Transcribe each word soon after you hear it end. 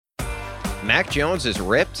Mac Jones is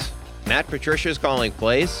ripped. Matt Patricia's calling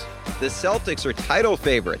plays. The Celtics are title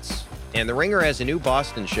favorites. And The Ringer has a new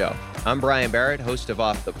Boston show. I'm Brian Barrett, host of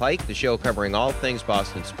Off the Pike, the show covering all things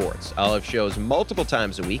Boston sports. I'll have shows multiple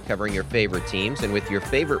times a week covering your favorite teams and with your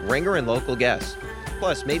favorite Ringer and local guests.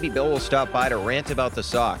 Plus, maybe Bill will stop by to rant about the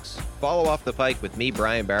Sox. Follow Off the Pike with me,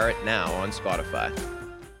 Brian Barrett, now on Spotify.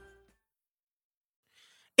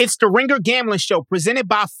 It's the Ringer Gambling Show presented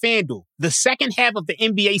by FanDuel. The second half of the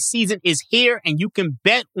NBA season is here, and you can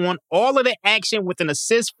bet on all of the action with an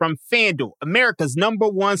assist from FanDuel, America's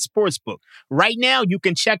 #1 sportsbook. Right now, you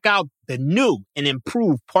can check out the new and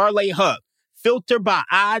improved Parlay Hub. Filter by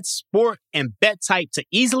odds, sport, and bet type to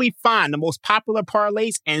easily find the most popular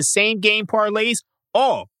parlays and same-game parlays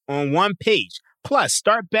all on one page. Plus,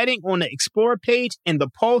 start betting on the Explore page in the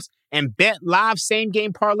Post and bet live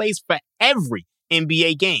same-game parlays for every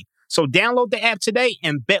NBA game. So download the app today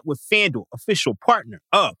and bet with FanDuel, official partner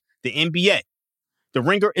of the NBA. The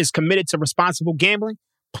Ringer is committed to responsible gambling.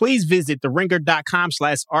 Please visit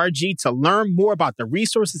theringer.com/RG to learn more about the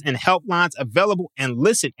resources and helplines available and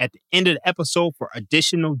listen at the end of the episode for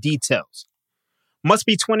additional details. Must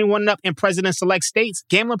be 21 and up in present and select states.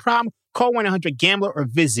 Gambling problem? Call 1-800-GAMBLER or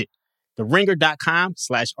visit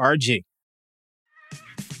theringer.com/RG.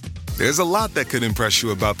 There's a lot that could impress you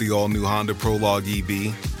about the all-new Honda Prologue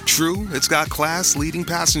EV. True, it's got class-leading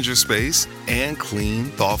passenger space and clean,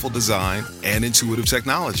 thoughtful design and intuitive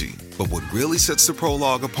technology. But what really sets the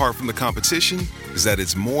Prologue apart from the competition is that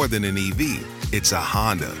it's more than an EV. It's a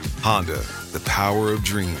Honda. Honda, the power of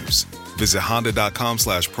dreams. Visit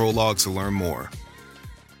honda.com/prologue to learn more.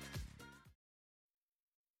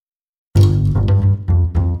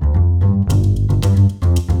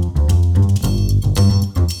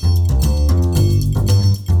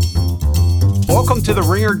 Welcome to the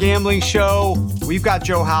Ringer Gambling Show. We've got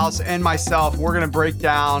Joe House and myself. We're going to break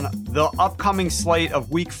down the upcoming slate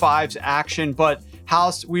of Week 5's action. But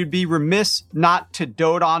House, we'd be remiss not to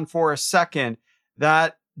dote on for a second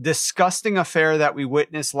that disgusting affair that we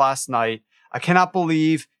witnessed last night. I cannot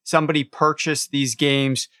believe somebody purchased these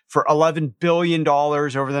games for $11 billion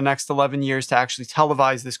over the next 11 years to actually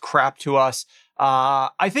televise this crap to us.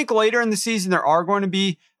 I think later in the season, there are going to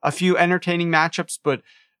be a few entertaining matchups, but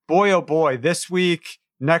boy, oh boy, this week,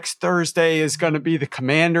 next Thursday is going to be the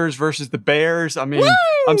Commanders versus the Bears. I mean, woo!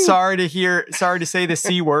 I'm sorry to say the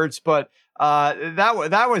C words, but that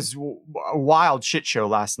was a wild shit show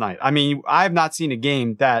last night. I mean, I have not seen a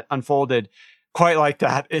game that unfolded quite like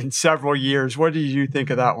that in several years. What did you think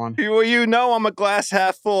of that one? Well, you know, I'm a glass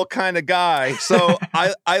half full kind of guy. So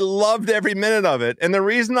I loved every minute of it. And the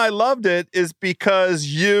reason I loved it is because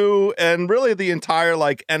you and really the entire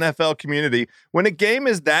NFL community, when a game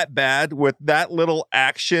is that bad with that little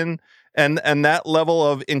action and that level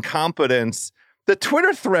of incompetence, the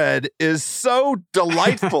Twitter thread is so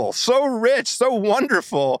delightful, so rich, so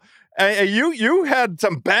wonderful. You had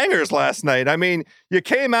some bangers last night. I mean, you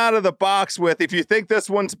came out of the box with, if you think this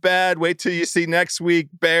one's bad, wait till you see next week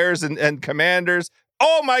Bears and Commanders.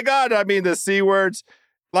 Oh my God. I mean, the C words,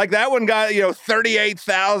 like that one got,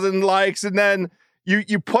 38,000 likes. And then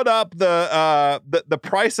you put up the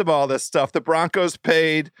price of all this stuff. The Broncos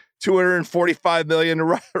paid $245 million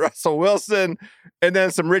to Russell Wilson. And then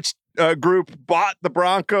some rich group bought the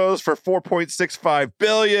Broncos for $4.65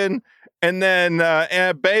 billion. And then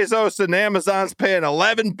Bezos and Amazon's paying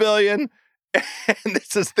 $11 billion. And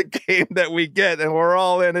this is the game that we get, and we're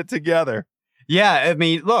all in it together. Yeah, I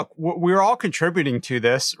mean, look, we're all contributing to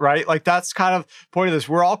this, right? Like, that's kind of the point of this.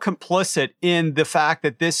 We're all complicit in the fact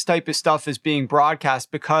that this type of stuff is being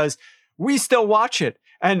broadcast because we still watch it.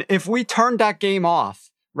 And if we turned that game off,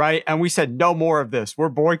 right, and we said no more of this, we're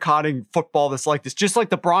boycotting football that's like this, just like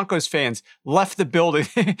the Broncos fans left the building.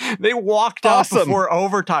 They walked out before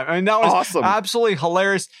overtime. I mean, that was absolutely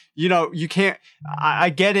hilarious. You can't,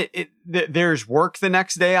 I get it. There's work the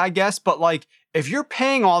next day, I guess, but like, if you're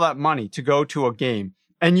paying all that money to go to a game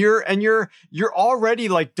and you're already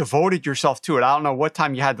like devoted yourself to it. I don't know what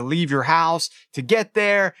time you had to leave your house to get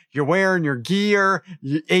there. You're wearing your gear.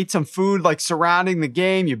 You ate some food like surrounding the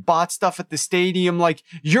game. You bought stuff at the stadium. Like,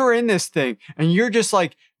 you're in this thing and you're just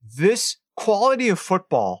like, this quality of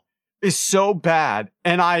football is so bad.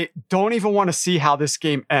 And I don't even want to see how this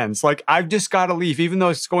game ends. Like, I've just got to leave, even though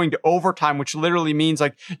it's going to overtime, which literally means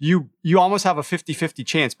like you almost have a 50-50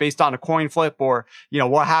 chance based on a coin flip or,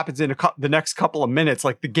 what happens in the next couple of minutes.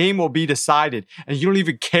 Like, the game will be decided and you don't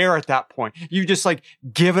even care at that point. You just like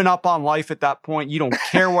given up on life at that point. You don't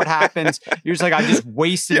care what happens. You're just like, I just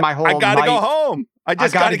wasted my whole night. I got to go home. I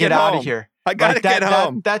got to get out of here. I got to get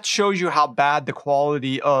home. That shows you how bad the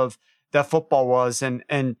quality of that football was. And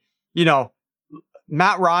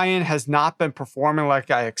Matt Ryan has not been performing like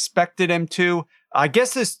I expected him to. I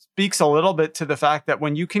guess this speaks a little bit to the fact that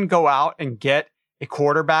when you can go out and get a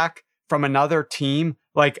quarterback from another team,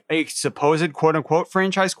 like a supposed quote unquote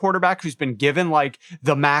franchise quarterback who's been given like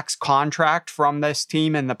the max contract from this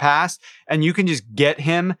team in the past, and you can just get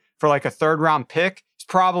him for like a 3rd round pick, it's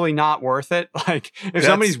probably not worth it. Like if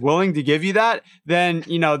somebody's willing to give you that, then,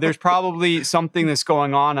 you know, there's probably something that's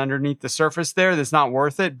going on underneath the surface there that's not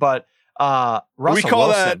worth it. But Russell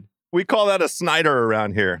Wilson. We call that a Snyder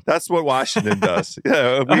around here. That's what Washington does.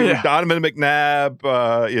 Donovan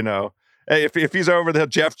McNabb, you know, if he's over the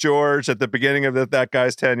Jeff George at the beginning of that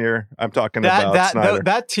guy's tenure, I'm talking about Snyder.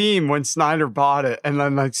 That team, when Snyder bought it and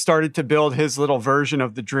then like started to build his little version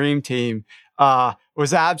of the dream team,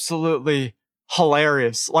 was absolutely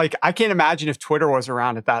hilarious. Like, I can't imagine if Twitter was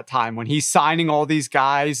around at that time when he's signing all these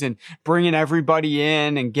guys and bringing everybody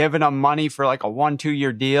in and giving them money for like a 1-2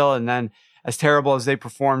 year deal. And then as terrible as they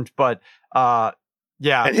performed, but yeah.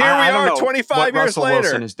 And here we are 25 years Russell later.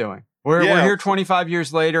 Wilson is doing. We're here 25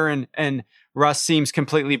 years later and Russ seems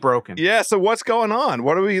completely broken. Yeah. So what's going on?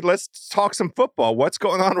 Let's talk some football. What's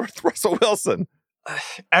going on with Russell Wilson?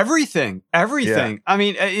 Everything. Yeah. I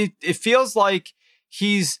mean, it feels like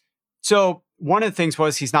so one of the things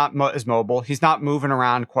was he's not as mobile. He's not moving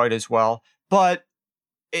around quite as well, but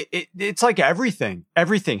it's like everything.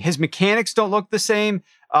 His mechanics don't look the same.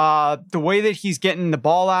 The way that he's getting the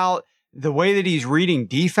ball out, the way that he's reading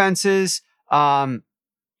defenses.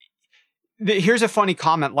 Here's a funny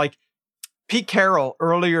comment. Like Pete Carroll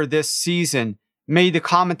earlier this season made the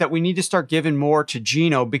comment that we need to start giving more to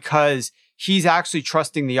Geno because he's actually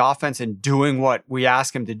trusting the offense and doing what we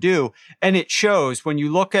ask him to do. And it shows when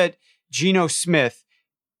you look at Geno Smith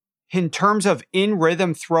in terms of in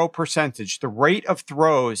rhythm throw percentage, the rate of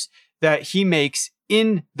throws that he makes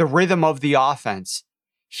in the rhythm of the offense.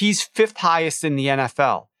 He's 5th highest in the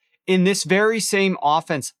NFL. In this very same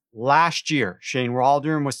offense last year, Shane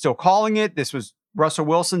Waldron was still calling it. This was Russell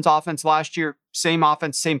Wilson's offense last year. Same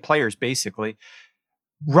offense, same players, basically.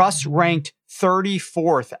 Russ ranked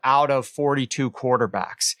 34th out of 42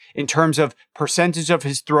 quarterbacks in terms of percentage of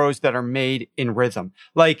his throws that are made in rhythm.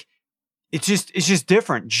 Like, it's just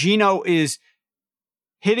different. Geno is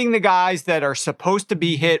hitting the guys that are supposed to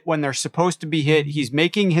be hit when they're supposed to be hit. He's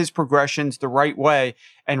making his progressions the right way.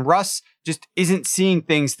 And Russ just isn't seeing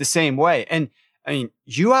things the same way. And I mean,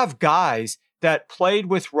 you have guys that played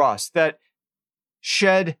with Russ, that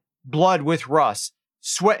shed blood with Russ,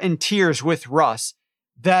 sweat and tears with Russ,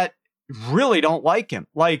 that really don't like him.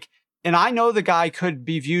 Like, and I know the guy could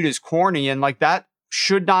be viewed as corny, and like that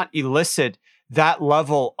should not elicit that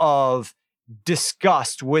level of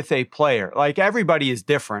disgust with a player. Like, everybody is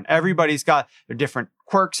different. Everybody's got their different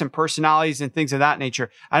quirks and personalities and things of that nature.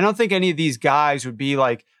 I don't think any of these guys would be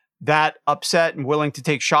like that upset and willing to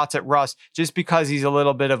take shots at Russ just because he's a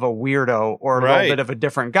little bit of a weirdo or a little bit of a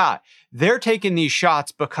different guy. They're taking these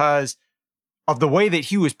shots because of the way that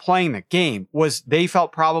he was playing the game. Was they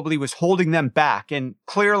felt probably was holding them back. And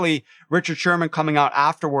clearly Richard Sherman coming out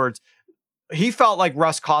afterwards, he felt like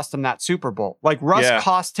Russ cost him that Super Bowl. Like Russ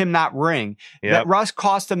cost him that ring. Yep. That Russ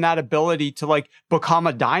cost him that ability to like become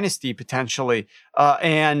a dynasty potentially.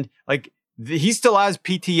 And like he still has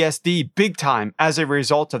PTSD big time as a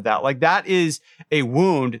result of that. Like that is a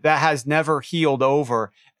wound that has never healed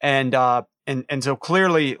over. And so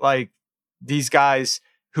clearly like these guys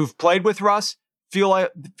who've played with Russ feel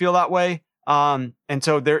that way. And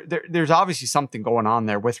so there's obviously something going on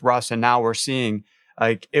there with Russ. And now we're seeing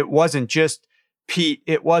like, it wasn't just Pete.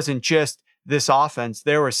 It wasn't just this offense.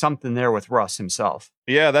 There was something there with Russ himself.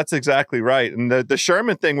 Yeah, that's exactly right. And the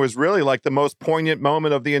Sherman thing was really like the most poignant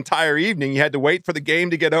moment of the entire evening. You had to wait for the game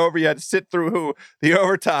to get over. You had to sit through the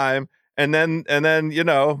overtime and then, you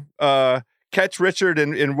know, catch Richard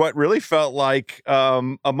in what really felt like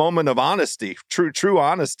a moment of honesty, true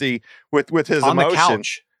honesty with his on emotion. The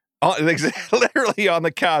couch. Literally on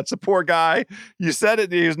the couch. The poor guy, you said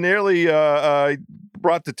it, he was nearly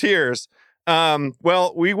brought to tears.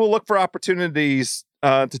 Well, we will look for opportunities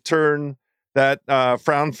to turn that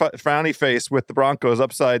frowny face with the Broncos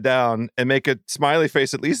upside down and make a smiley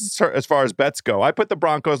face, at least as far as bets go. I put the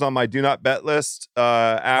Broncos on my do not bet list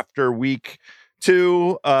after week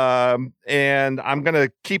 2, and I'm going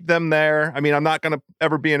to keep them there. I mean, I'm not going to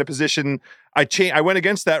ever be in a position. I went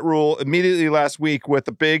against that rule immediately last week with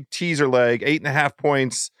a big teaser leg, 8.5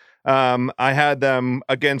 points. I had them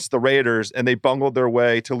against the Raiders, and they bungled their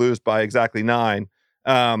way to lose by exactly 9.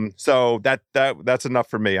 So that's enough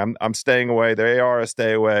for me. I'm staying away. They are a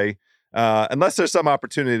stay away, unless there's some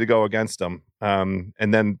opportunity to go against them. And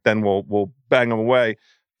then we'll bang them away.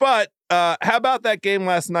 But how about that game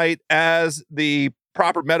last night as the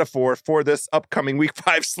proper metaphor for this upcoming week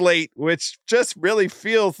 5 slate, which just really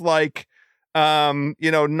feels like,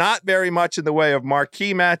 not very much in the way of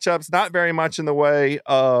marquee matchups, not very much in the way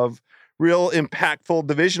of real impactful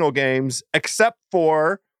divisional games, except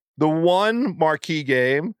for the one marquee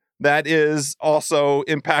game that is also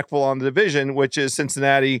impactful on the division, which is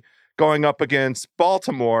Cincinnati going up against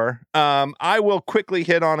Baltimore. I will quickly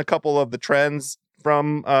hit on a couple of the trends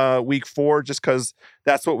from week 4, just because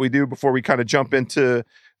that's what we do before we kind of jump into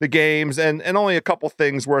the games, and only a couple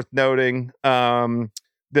things worth noting.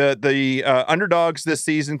 The underdogs this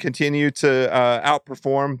season continue to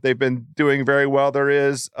outperform. They've been doing very well. There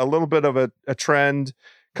is a little bit of a trend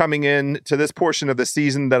coming in to this portion of the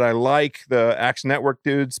season that I like. The Action Network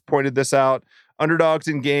dudes pointed this out. Underdogs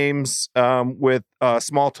in games with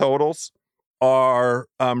small totals are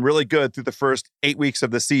really good through the first 8 weeks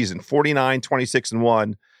of the season. 49, 26, and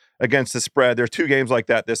 1 against the spread. There are 2 games like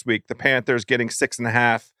that this week. The Panthers getting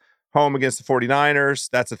 6.5 home against the 49ers.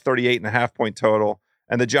 That's a 38.5 point total.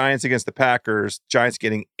 And the Giants against the Packers, Giants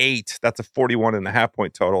getting 8. That's a 41.5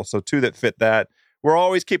 point total. So 2 that fit that. We're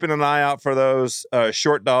always keeping an eye out for those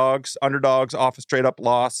short dogs, underdogs off a straight up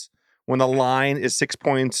loss. When the line is 6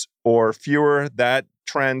 points or fewer, that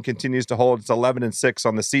trend continues to hold. It's 11-6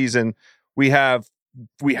 on the season. We had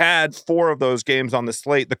 4 of those games on the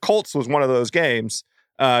slate. The Colts was one of those games,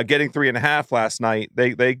 getting 3.5 last night.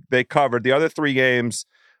 They covered the other 3 games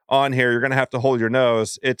on here. You're going to have to hold your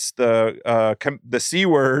nose. It's the C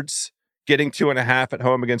words getting 2.5 at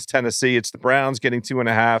home against Tennessee. It's the Browns getting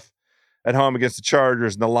 2.5 at home against the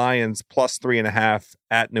Chargers, and the Lions plus 3.5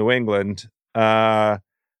 at New England.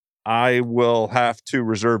 I will have to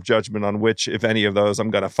reserve judgment on which, if any of those,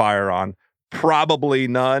 I'm going to fire on. Probably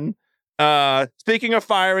none. Speaking of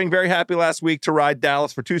firing, very happy last week to ride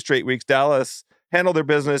Dallas for 2 straight weeks. Dallas handled their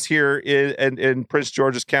business here in Prince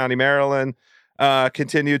George's County, Maryland.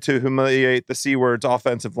 Continued to humiliate the C words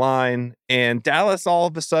offensive line, and Dallas all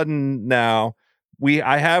of a sudden now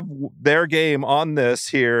I have their game on this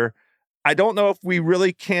here. I don't know if we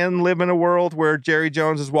really can live in a world where Jerry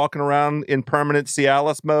Jones is walking around in permanent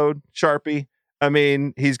Cialis mode, Sharpie. I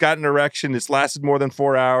mean, he's got an erection. It's lasted more than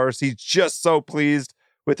 4 hours. He's just so pleased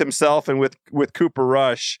with himself and with Cooper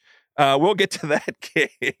Rush. We'll get to that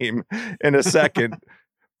game in a second.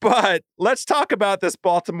 But let's talk about this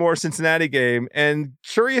Baltimore-Cincinnati game. And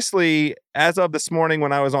curiously, as of this morning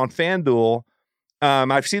when I was on FanDuel,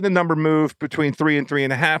 I've seen the number move between 3 and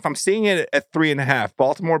 3.5. I'm seeing it at 3.5.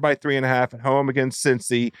 Baltimore by 3.5 at home against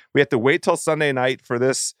Cincy. We have to wait till Sunday night for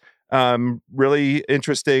this really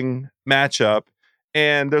interesting matchup.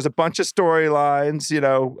 And there's a bunch of storylines.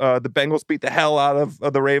 The Bengals beat the hell out of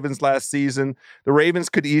the Ravens last season. The Ravens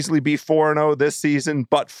could easily be 4-0 this season,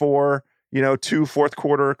 but for 2 fourth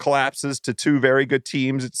quarter collapses to 2 very good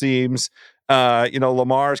teams, it seems.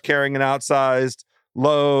 Lamar's carrying an outsized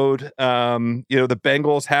load. The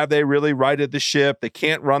Bengals, have they really righted the ship? They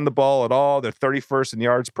can't run the ball at all. They're 31st in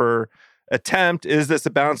yards per attempt. Is this a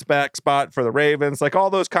bounce back spot for the Ravens? Like all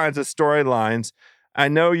those kinds of storylines. I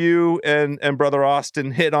know you and Brother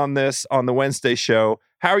Austin hit on this on the Wednesday show.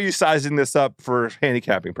 How are you sizing this up for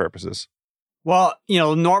handicapping purposes? Well,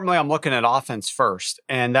 normally I'm looking at offense first,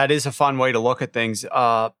 and that is a fun way to look at things.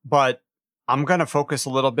 But I'm going to focus a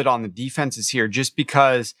little bit on the defenses here, just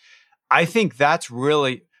because I think that's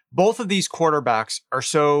really, both of these quarterbacks are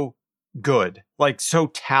so good, like so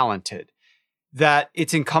talented, that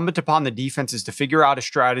it's incumbent upon the defenses to figure out a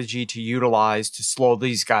strategy to utilize to slow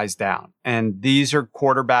these guys down. And these are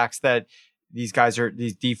quarterbacks that these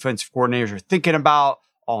defensive coordinators are thinking about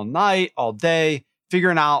all night, all day,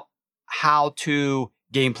 figuring out how to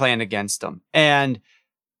game plan against them. And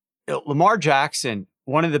Lamar Jackson,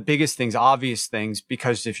 one of the biggest things, obvious things,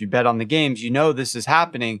 because if you bet on the games, this is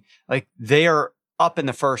happening. Like, they are up in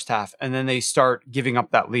the first half and then they start giving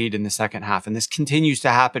up that lead in the second half. And this continues to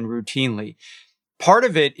happen routinely. Part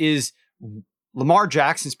of it is Lamar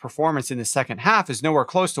Jackson's performance in the second half is nowhere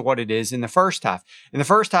close to what it is in the first half. In the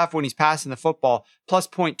first half, when he's passing the football, plus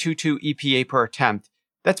 0.22 EPA per attempt,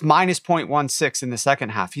 that's minus 0.16 in the second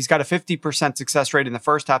half. He's got a 50% success rate in the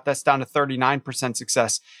first half. That's down to 39%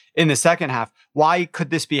 success in the second half. Why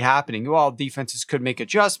could this be happening? Well, defenses could make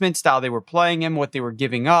adjustments, how they were playing him, what they were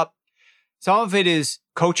giving up. Some of it is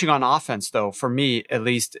coaching on offense, though, for me, at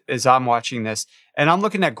least as I'm watching this. And I'm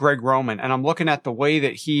looking at Greg Roman, and I'm looking at the way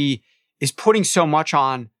that he is putting so much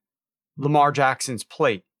on Lamar Jackson's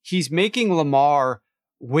plate. He's making Lamar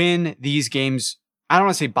win these games, I don't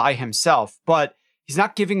want to say by himself, but he's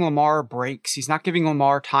not giving Lamar breaks. He's not giving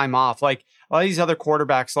Lamar time off. Like a lot of these other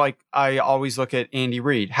quarterbacks, like I always look at Andy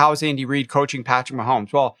Reid. How is Andy Reid coaching Patrick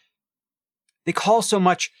Mahomes? Well, they call so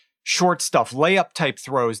much short stuff, layup type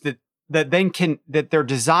throws that they're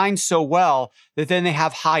designed so well that then they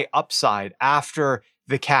have high upside after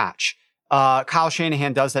the catch. Kyle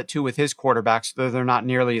Shanahan does that too with his quarterbacks, though they're not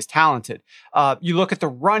nearly as talented. You look at the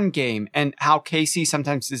run game and how KC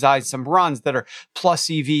sometimes designs some runs that are plus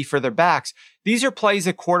EV for their backs. These are plays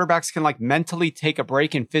that quarterbacks can like mentally take a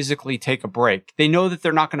break and physically take a break. They know that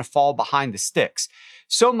they're not going to fall behind the sticks.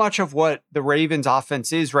 So much of what the Ravens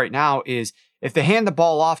offense is right now is if they hand the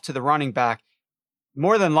ball off to the running back,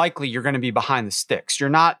 more than likely you're going to be behind the sticks.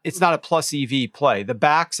 It's not a plus EV play. The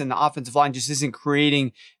backs and the offensive line just isn't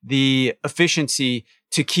creating the efficiency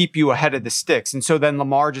to keep you ahead of the sticks. And so then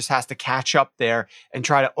Lamar just has to catch up there and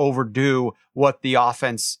try to overdo what the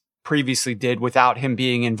offense previously did without him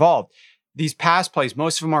being involved. These pass plays,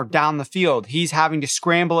 most of them are down the field. He's having to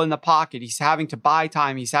scramble in the pocket. He's having to buy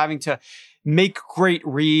time. He's having to make great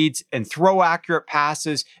reads and throw accurate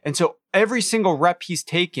passes. And so every single rep he's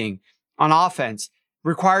taking on offense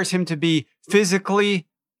requires him to be physically,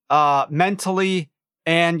 mentally,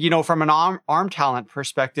 and, from an arm talent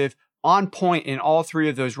perspective, on point in all three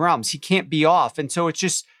of those realms. He can't be off. And so it's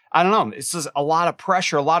just, I don't know, it's just a lot of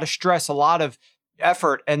pressure, a lot of stress, a lot of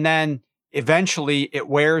effort. And then eventually it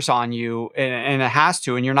wears on you and it has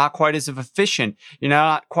to, and you're not quite as efficient. You're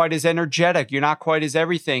not quite as energetic. You're not quite as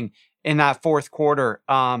everything in that fourth quarter.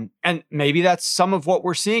 And maybe that's some of what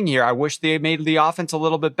we're seeing here. I wish they made the offense a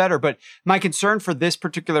little bit better, but my concern for this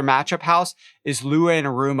particular matchup, House, is Lou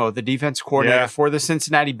Anarumo, the defense coordinator for the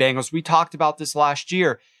Cincinnati Bengals. We talked about this last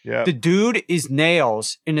year. Yep. The dude is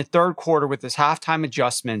nails in the third quarter with his halftime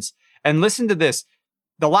adjustments. And listen to this.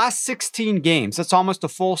 The last 16 games, that's almost a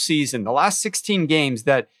full season. The last 16 games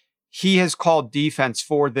that he has called defense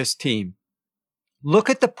for this team.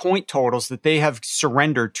 Look at the point totals that they have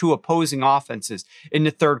surrendered to opposing offenses in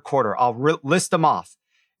the third quarter. I'll list them off.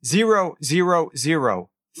 0, 0, 0,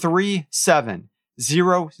 3, 7,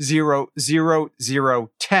 0, 0, 0,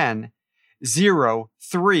 0, 10, 0,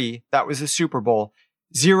 3. That was the Super Bowl.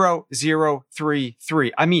 0, 0, 3,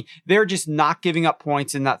 3. I mean, they're just not giving up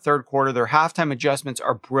points in that third quarter. Their halftime adjustments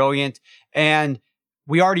are brilliant. And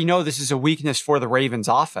we already know this is a weakness for the Ravens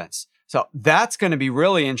offense. So that's going to be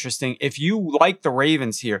really interesting. If you like the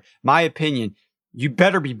Ravens here, my opinion, you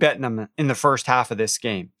better be betting them in the first half of this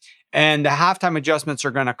game. And the halftime adjustments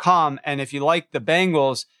are going to come. And if you like the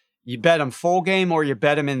Bengals, you bet them full game or you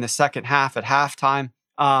bet them in the second half at halftime.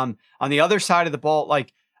 On the other side of the ball,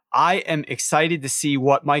 I am excited to see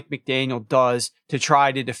what Mike McDaniel does to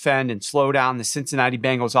try to defend and slow down the Cincinnati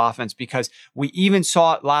Bengals offense, because we even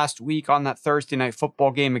saw it last week on that Thursday night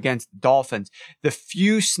football game against the Dolphins. The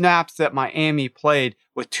few snaps that Miami played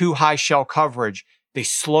with too high shell coverage, they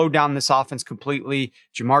slowed down this offense completely.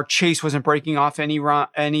 Jamar Chase wasn't breaking off any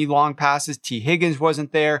long passes. T. Higgins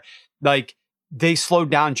wasn't there. They slowed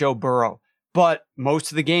down Joe Burrow. But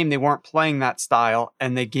most of the game, they weren't playing that style,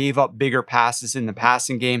 and they gave up bigger passes in the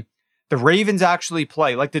passing game. The Ravens actually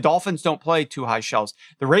play, the Dolphins don't play too high shells.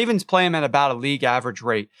 The Ravens play them at about a league average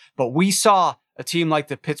rate. But we saw a team like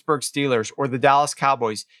the Pittsburgh Steelers or the Dallas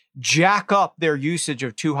Cowboys jack up their usage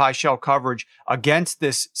of too high shell coverage against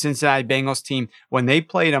this Cincinnati Bengals team when they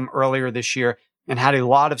played them earlier this year and had a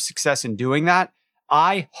lot of success in doing that.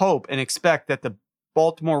 I hope and expect that the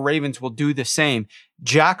Baltimore Ravens will do the same,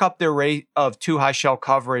 jack up their rate of too high shell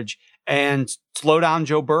coverage and slow down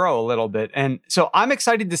Joe Burrow a little bit. And so I'm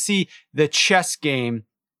excited to see the chess game,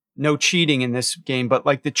 no cheating in this game, but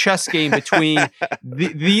the chess game between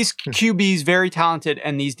these QBs, very talented,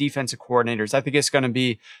 and these defensive coordinators. I think it's going to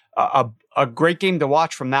be a great game to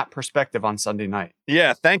watch from that perspective on Sunday night.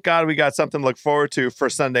 Yeah, thank God we got something to look forward to for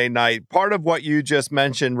Sunday night. Part of what you just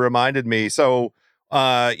mentioned reminded me. So,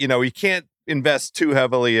 you can't invest too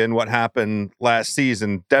heavily in what happened last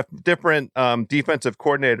season. Different defensive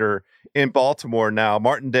coordinator in Baltimore now,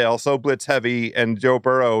 Martindale, so blitz heavy, and Joe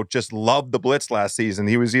Burrow just loved the blitz last season.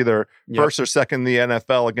 He was either first or second in the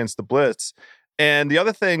NFL against the blitz. And the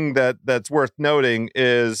other thing that's worth noting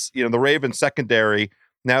is, the Ravens secondary.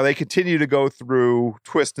 Now they continue to go through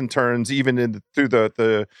twists and turns, even through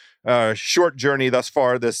the short journey thus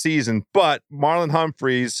far this season. But Marlon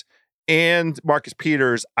Humphreys and Marcus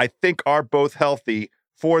Peters, I think, are both healthy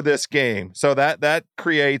for this game. So that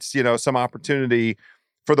creates, some opportunity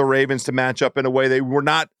for the Ravens to match up in a way they were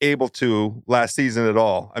not able to last season at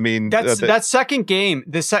all. I mean, that second game,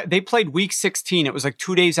 they played week 16. It was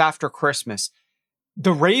 2 days after Christmas.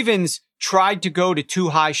 the Ravens tried to go to too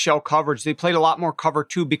high shell coverage. They played a lot more cover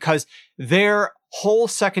 2 because their whole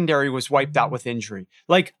secondary was wiped out with injury.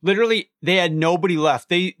 Like literally they had nobody left.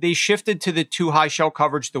 They shifted to the too high shell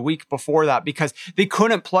coverage the week before that because they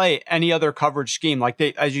couldn't play any other coverage scheme. Like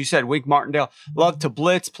they, as you said, Wink Martindale loved to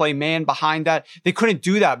blitz, play man behind that. They couldn't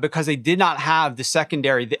do that because they did not have the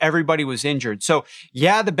secondary. Everybody was injured. So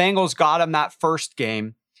yeah, the Bengals got them that first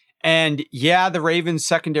game. And yeah, the Ravens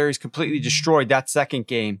secondary is completely destroyed that second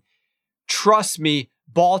game. Trust me,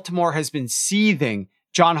 Baltimore has been seething.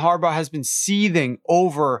 John Harbaugh has been seething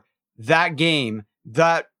over that game,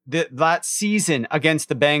 that season against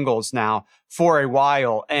the Bengals now for a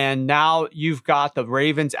while. And now you've got the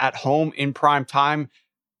Ravens at home in prime time,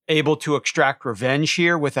 able to extract revenge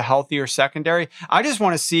here with a healthier secondary. I just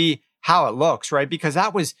want to see how it looks, right? Because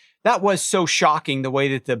that was so shocking the way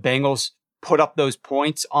that the Bengals put up those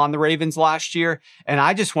points on the Ravens last year. And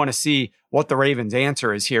I just want to see what the Ravens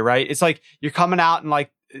answer is here, right? It's like you're coming out in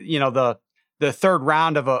like, the third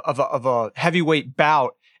round of a heavyweight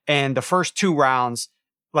bout, and the first 2 rounds,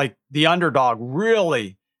 like the underdog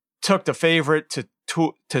really took the favorite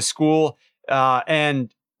to school.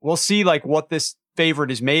 And we'll see like what this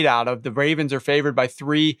favorite is made out of. The Ravens are favored by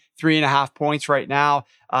 3.5 points right now.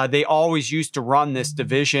 They always used to run this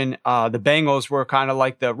division. The Bengals were kind of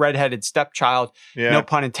like the redheaded stepchild, no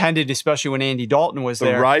pun intended, especially when Andy Dalton was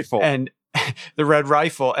there. The rifle. And the red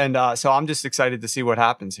rifle. And so I'm just excited to see what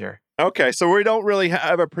happens here. Okay, so we don't really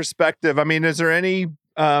have a perspective. I mean, is there any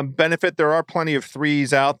benefit? There are plenty of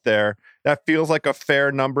 3s out there. That feels like a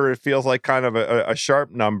fair number. It feels like kind of a sharp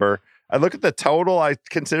number. I look at the total. I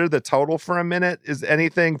consider the total for a minute is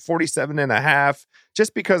anything 47.5,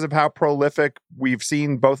 just because of how prolific we've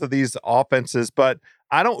seen both of these offenses. But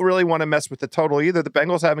I don't really want to mess with the total either. The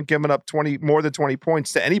Bengals haven't given up more than 20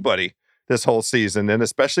 points to anybody this whole season. And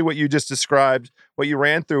especially what you just described, what you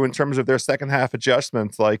ran through in terms of their second half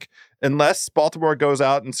adjustments, like unless Baltimore goes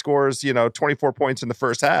out and scores, 24 points in the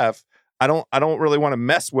first half, I don't really want to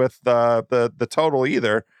mess with the total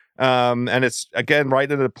either. And it's again, right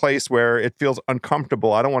in a place where it feels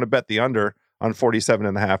uncomfortable. I don't want to bet the under on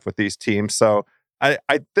 47.5 with these teams. So I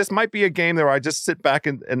this might be a game where I just sit back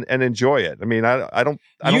and enjoy it. I mean, I don't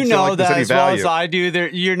feel like there's any as value. well as I do.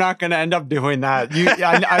 You're not going to end up doing that.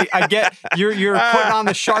 I get you're putting on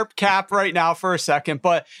the sharp cap right now for a second,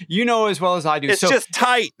 but as well as I do. It's just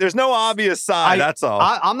tight. There's no obvious side. That's all.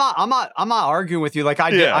 I'm not arguing with you. Like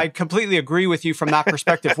I completely agree with you from that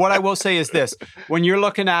perspective. What I will say is this: when you're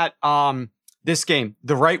looking at this game,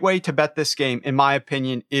 the right way to bet this game, in my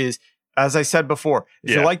opinion, is, as I said before,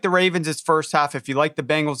 if you like the Ravens, it's first half. If you like the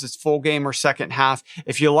Bengals, it's full game or second half.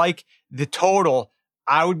 If you like the total,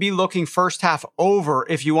 I would be looking first half over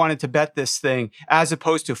if you wanted to bet this thing, as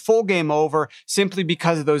opposed to full game over, simply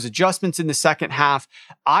because of those adjustments in the second half.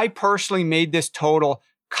 I personally made this total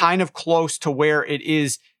kind of close to where it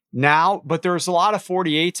is now, but there's a lot of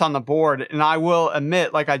 48s on the board. And I will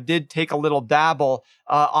admit, like I did take a little dabble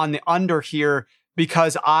on the under here,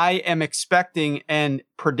 because I am expecting and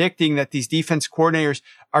predicting that these defense coordinators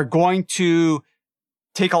are going to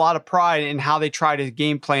take a lot of pride in how they try to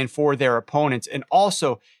game plan for their opponents, and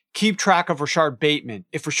also keep track of Rashard Bateman.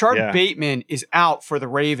 If Rashard Bateman is out for the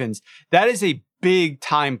Ravens, that is a big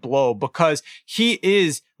time blow, because he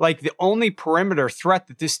is like the only perimeter threat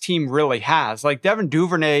that this team really has. Like Devin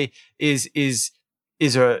Duvernay is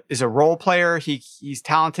a role player. He's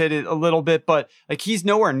talented a little bit, but like he's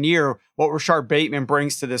nowhere near what Rashard Bateman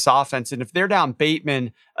brings to this offense. And if they're down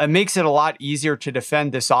Bateman, it makes it a lot easier to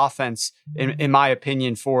defend this offense, in my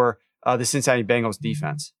opinion, for the Cincinnati Bengals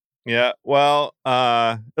defense. Yeah, well,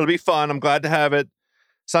 it'll be fun. I'm glad to have it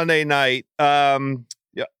Sunday night.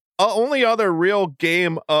 Only other real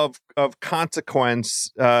game of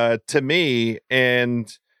consequence to me,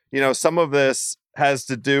 and some of this has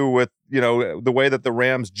to do with the way that the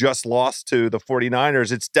Rams just lost to the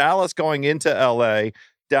 49ers. It's Dallas going into LA.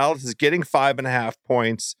 Dallas is getting 5.5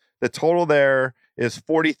 points. The total there is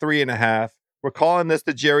 43.5. We're calling this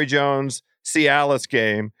the Jerry Jones Cialis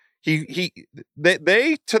game.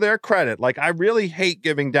 They to their credit, like I really hate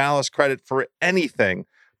giving Dallas credit for anything,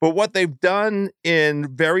 but what they've done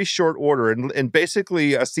in very short order, and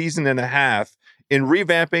basically a season and a half, in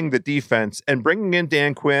revamping the defense and bringing in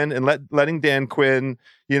Dan Quinn and letting Dan Quinn,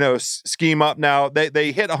 scheme up. Now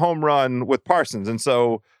they hit a home run with Parsons. And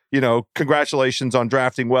so, congratulations on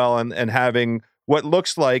drafting well and having what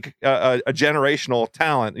looks like a generational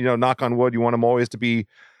talent. Knock on wood, you want them always to be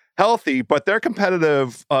healthy, but they're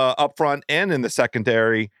competitive up front and in the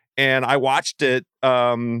secondary. And I watched it,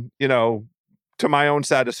 to my own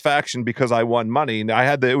satisfaction, because I won money. And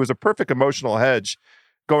it was a perfect emotional hedge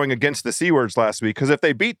going against the C-words last week, because if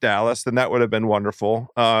they beat Dallas, then that would have been wonderful.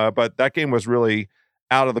 But that game was really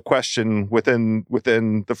out of the question within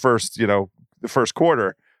the first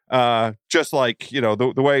quarter. Just like,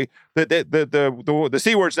 the way that the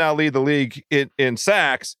C-words now lead the league in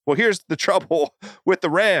sacks. Well, here's the trouble with the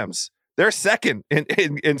Rams. They're second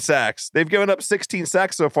in sacks. They've given up 16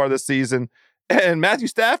 sacks so far this season. And Matthew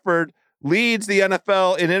Stafford leads the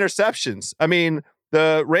NFL in interceptions. I mean,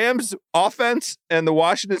 the Rams offense and the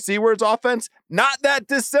Washington C-words offense, not that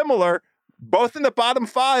dissimilar, both in the bottom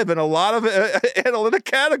 5 in a lot of analytic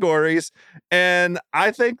categories. And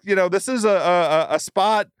I think, this is a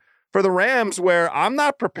spot for the Rams where I'm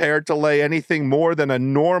not prepared to lay anything more than a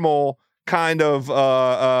normal kind of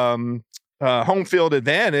home field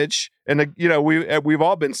advantage. And, we've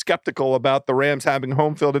all been skeptical about the Rams having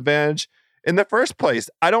home field advantage in the first place.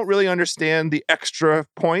 I don't really understand the extra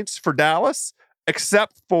points for Dallas,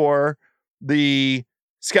 except for the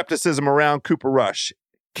skepticism around Cooper Rush.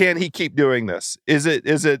 Can he keep doing this? Is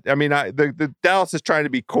it, I mean, the Dallas is trying to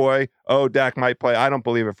be coy. Oh, Dak might play. I don't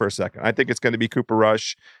believe it for a second. I think it's going to be Cooper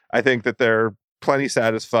Rush. I think that they're plenty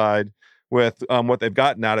satisfied with what they've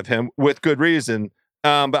gotten out of him, with good reason.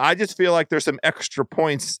 But I just feel like there's some extra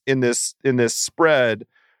points in this spread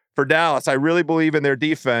for Dallas. I really believe in their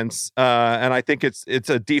defense, and I think it's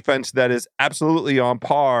a defense that is absolutely on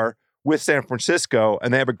par with San Francisco,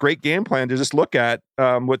 and they have a great game plan to just look at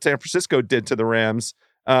what San Francisco did to the Rams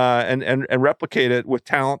and replicate it with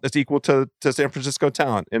talent that's equal to San Francisco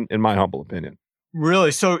talent, in my humble opinion.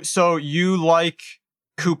 Really? So you like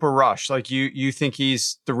Cooper Rush? Like you think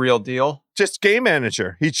he's the real deal? Just game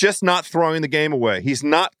manager. He's just not throwing the game away. He's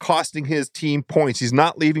not costing his team points. He's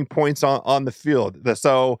not leaving points on the field.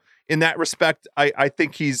 So in that respect, I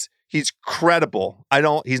think he's credible.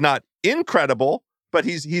 He's not incredible, but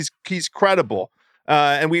he's credible.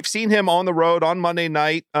 And we've seen him on the road on Monday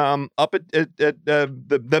night, up at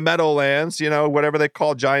the Meadowlands, whatever they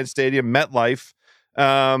call Giant Stadium, MetLife.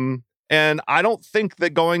 And I don't think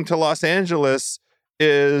that going to Los Angeles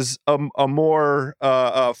is a more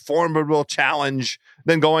formidable challenge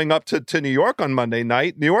than going up to New York on Monday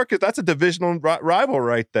night. New York, that's a divisional rival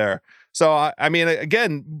right there. So, I mean,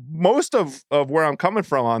 again, most of where I'm coming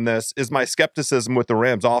from on this is my skepticism with the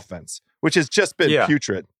Rams offense, which has just been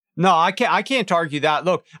putrid. No, I can't argue that.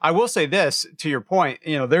 Look, I will say this to your point.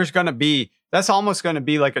 That's almost going to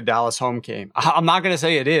be like a Dallas home game. I'm not going to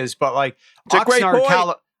say it is, but like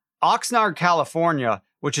Oxnard, California,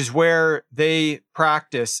 which is where they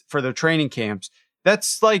practice for their training camps,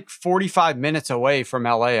 that's like 45 minutes away from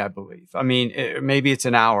LA, I believe. I mean, maybe it's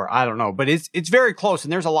an hour. I don't know, but it's very close.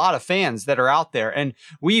 And there's a lot of fans that are out there. And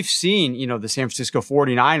we've seen, the San Francisco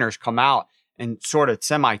 49ers come out and sort of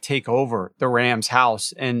take over the Rams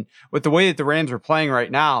house. And with the way that the Rams are playing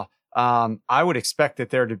right now, I would expect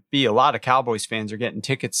that there to be a lot of Cowboys fans are getting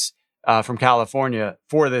tickets from California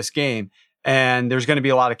for this game. And there's going to be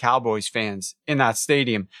a lot of Cowboys fans in that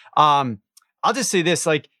stadium. I'll just say this,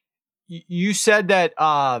 like you said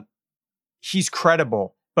that he's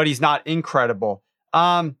credible, but he's not incredible.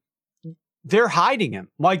 They're hiding him.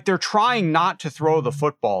 Like they're trying not to throw the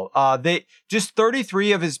football. They just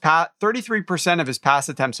 33% of his pass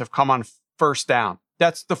attempts have come on first down.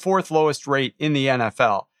 That's the 4th lowest rate in the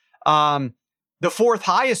NFL. The 4th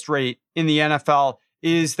highest rate in the NFL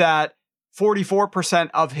is that 44%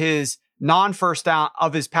 of his non-first down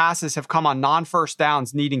of his passes have come on non-first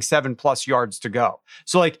downs needing 7+ yards to go.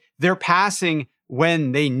 So like they're passing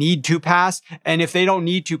when they need to pass. And if they don't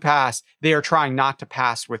need to pass, they are trying not to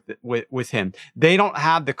pass with him. They don't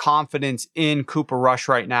have the confidence in Cooper Rush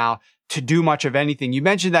right now to do much of anything. You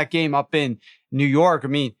mentioned that game up in New York. I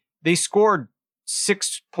mean, they scored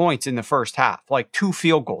 6 points in the first half, like 2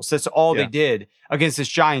 field goals. That's all they did against this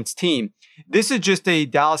Giants team. This is just a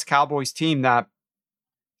Dallas Cowboys team that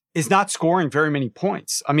is not scoring very many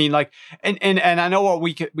points. I mean, like, and I know what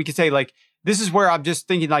we could say, like, this is where I'm just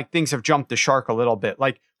thinking like things have jumped the shark a little bit.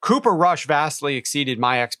 Like Cooper Rush vastly exceeded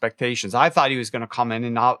my expectations. I thought he was going to come in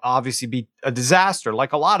and obviously be a disaster,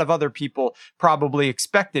 like a lot of other people probably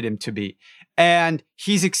expected him to be. And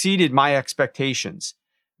he's exceeded my expectations.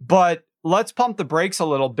 But let's pump the brakes a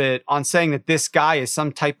little bit on saying that this guy is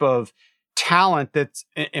some type of talent that's,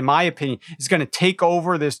 in my opinion, is going to take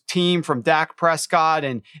over this team from Dak Prescott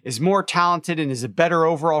and is more talented and is a better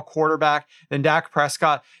overall quarterback than Dak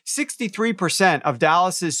Prescott. 63% of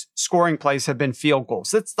Dallas's scoring plays have been field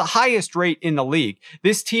goals. That's the highest rate in the league.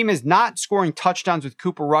 This team is not scoring touchdowns with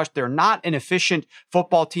Cooper Rush. They're not an efficient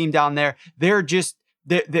football team down there. They're just,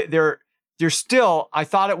 they're still, I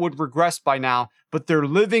thought it would regress by now, but they're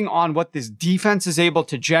living on what this defense is able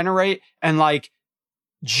to generate. And like,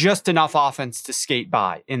 just enough offense to skate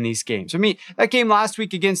by in these games. I mean, that game last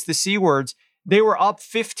week against the Seawards, they were up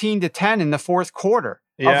 15-10 in the fourth quarter.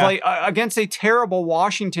 Yeah. Against a terrible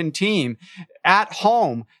Washington team at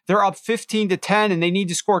home. They're up 15-10 and they need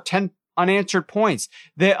to score 10 unanswered points.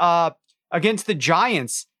 Against the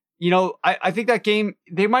Giants, I think that game,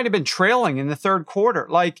 they might have been trailing in the third quarter.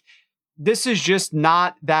 Like, this is just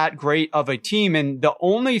not that great of a team. And the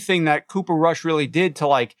only thing that Cooper Rush really did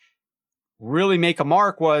to really make a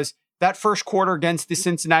mark was that first quarter against the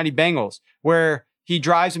Cincinnati Bengals, where he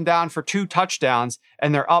drives them down for 2 touchdowns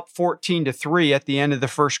and they're up 14-3 at the end of the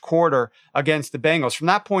first quarter against the Bengals. From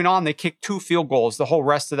that point on, they kicked 2 field goals the whole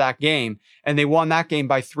rest of that game, and they won that game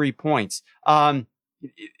by 3 points. And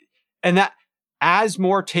that, as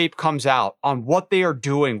more tape comes out on what they are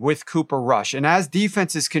doing with Cooper Rush, and as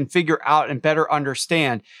defenses can figure out and better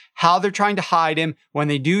understand how they're trying to hide him, when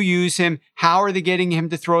they do use him, how are they getting him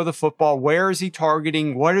to throw the football? Where is he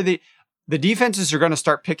targeting? What are the defenses are going to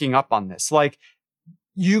start picking up on this.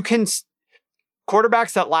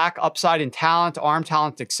 Quarterbacks that lack upside in talent, arm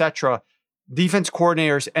talent, etc., defense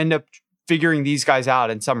coordinators end up figuring these guys out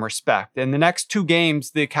in some respect. In the next 2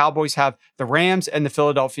 games, the Cowboys have the Rams and the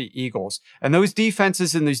Philadelphia Eagles. And those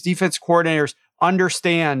defenses and those defense coordinators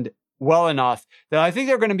understand well enough that I think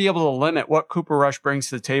they're going to be able to limit what Cooper Rush brings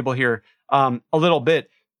to the table here a little bit.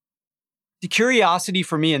 The curiosity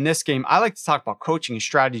for me in this game, I like to talk about coaching and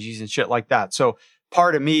strategies and shit like that. So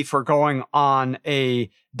part of me for going on a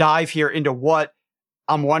dive here into what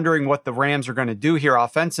I'm wondering what the Rams are going to do here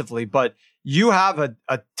offensively. But you have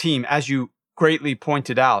a team, as you greatly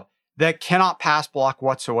pointed out, that cannot pass block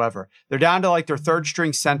whatsoever. They're down to their 3rd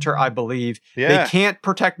string center, I believe. Yeah. They can't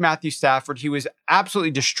protect Matthew Stafford. He was absolutely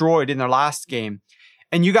destroyed in their last game.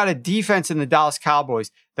 And you got a defense in the Dallas Cowboys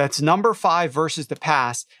that's number 5 versus the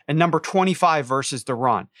pass and number 25 versus the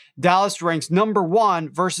run. Dallas ranks number 1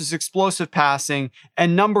 versus explosive passing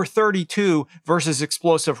and number 32 versus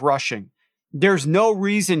explosive rushing. There's no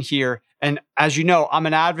reason here. And as you know, I'm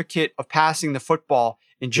an advocate of passing the football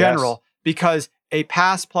in general, because a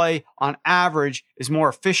pass play on average is more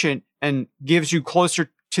efficient and gives you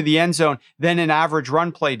closer to the end zone than an average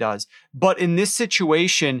run play does. But in this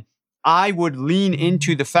situation, I would lean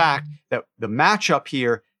into the fact that the matchup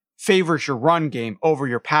here favors your run game over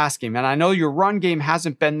your pass game. And I know your run game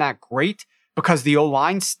hasn't been that great because the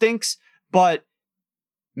O-line stinks, but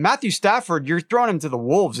Matthew Stafford, you're throwing him to the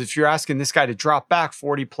wolves if you're asking this guy to drop back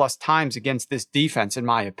 40 plus times against this defense, in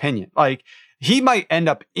my opinion. He might end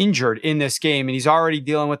up injured in this game, and he's already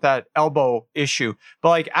dealing with that elbow issue.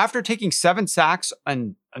 But after taking 7 sacks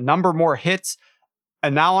and a number more hits,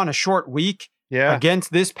 and now on a short week,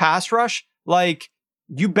 against this pass rush,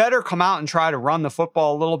 you better come out and try to run the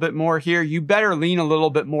football a little bit more here. You better lean a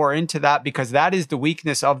little bit more into that, because that is the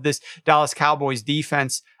weakness of this Dallas Cowboys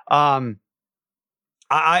defense.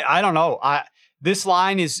 I don't know. This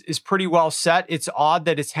line is pretty well set. It's odd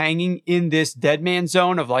that it's hanging in this dead man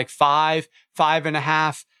zone of 5,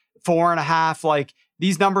 5.5, 4.5.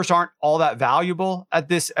 These numbers aren't all that valuable at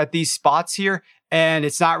these spots here. And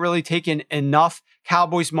it's not really taking enough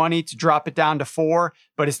Cowboys money to drop it down to 4,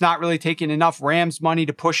 but it's not really taking enough Rams money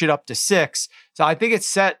to push it up to 6. So I think it's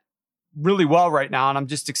set really well right now, and I'm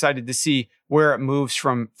just excited to see where it moves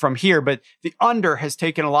from here. But the under has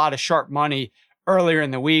taken a lot of sharp money earlier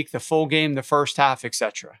in the week, the full game, the first half,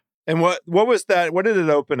 etc. And what was that? What did it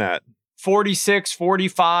open at? 46,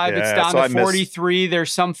 45. It's down to 43.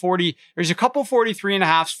 There's some 40. There's a couple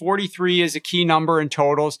 43.5s. 43 is a key number in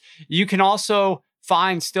totals. You can also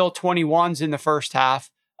find still 21s in the first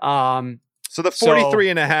half. So the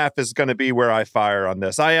 43.5 is going to be where I fire on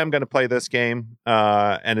this. I am going to play this game,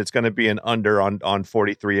 and it's going to be an under on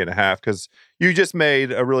 43.5, because you just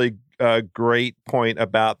made a really great point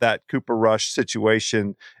about that Cooper Rush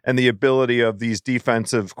situation and the ability of these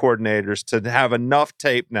defensive coordinators to have enough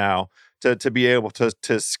tape now to be able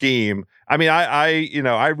to scheme. I mean,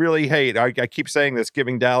 I really hate, I keep saying this,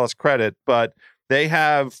 giving Dallas credit, but they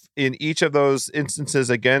have in each of those instances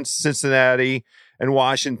against Cincinnati and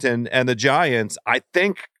Washington and the Giants, I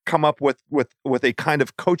think, come up with a kind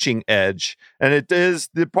of coaching edge. And it is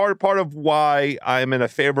the part of why I'm in a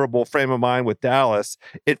favorable frame of mind with Dallas.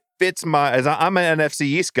 It fits as I'm an NFC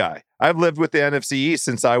East guy. I've lived with the NFC East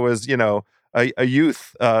since I was, a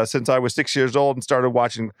youth, since I was 6 years old and started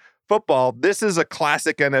watching football. This is a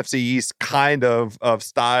classic NFC East kind of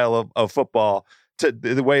style of football, to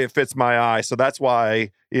the way it fits my eye. So that's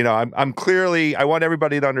why, I'm clearly, I want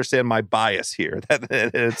everybody to understand my bias here. That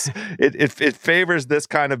it favors this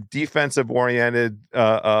kind of defensive oriented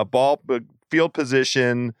ball field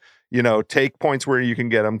position, take points where you can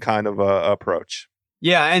get them kind of approach.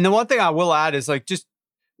 Yeah. And the one thing I will add is just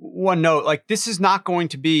one note, like this is not going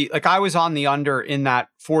to be like I was on the under in that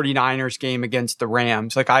 49ers game against the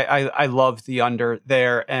Rams. Like I loved the under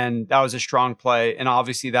there, and that was a strong play. And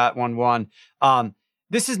obviously that one won.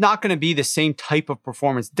 This is not going to be the same type of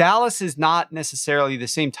performance. Dallas is not necessarily the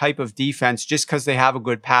same type of defense just because they have a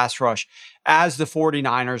good pass rush as the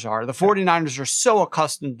 49ers are. The 49ers are so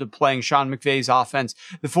accustomed to playing Sean McVay's offense.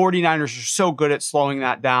 The 49ers are so good at slowing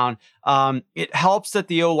that down. It helps that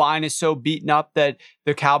the O-line is so beaten up that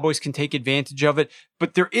the Cowboys can take advantage of it.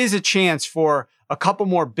 But there is a chance for a couple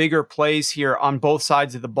more bigger plays here on both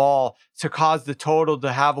sides of the ball to cause the total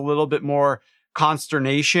to have a little bit more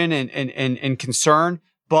consternation and concern.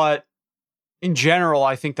 But in general,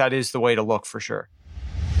 I think that is the way to look for sure.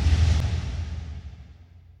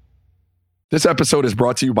 This episode is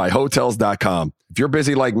brought to you by Hotels.com. If you're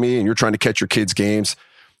busy like me and you're trying to catch your kids' games,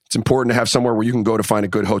 it's important to have somewhere where you can go to find a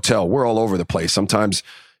good hotel. We're all over the place. Sometimes,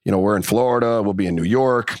 we're in Florida, we'll be in New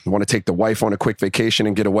York. We want to take the wife on a quick vacation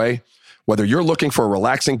and get away. Whether you're looking for a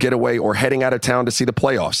relaxing getaway or heading out of town to see the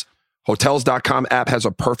playoffs, Hotels.com app has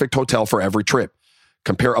a perfect hotel for every trip.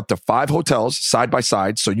 Compare up to 5 hotels side by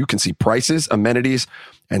side so you can see prices, amenities,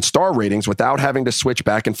 and star ratings without having to switch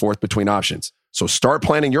back and forth between options. So start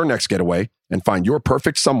planning your next getaway and find your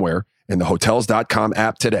perfect somewhere in the Hotels.com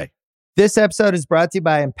app today. This episode is brought to you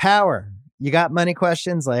by Empower. You got money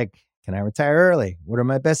questions like, can I retire early? What are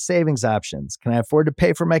my best savings options? Can I afford to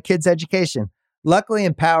pay for my kids' education? Luckily,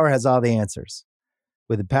 Empower has all the answers.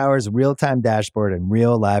 With Empower's real-time dashboard and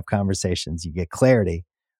real live conversations, you get clarity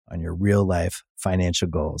on your real life financial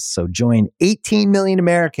goals. So join 18 million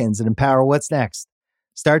Americans and Empower what's next.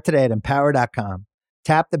 Start today at empower.com.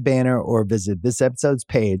 Tap the banner or visit this episode's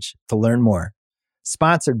page to learn more.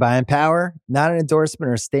 Sponsored by Empower, not an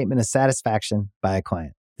endorsement or statement of satisfaction by a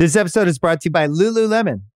client. This episode is brought to you by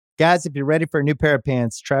Lululemon. Guys, if you're ready for a new pair of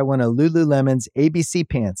pants, try one of Lululemon's ABC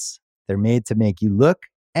pants. They're made to make you look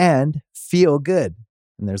and feel good.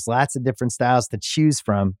 And there's lots of different styles to choose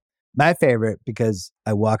from. My favorite, because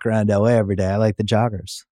I walk around LA every day, I like the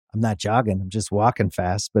joggers. I'm not jogging, I'm just walking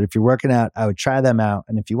fast. But if you're working out, I would try them out.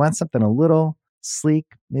 And if you want something a little sleek,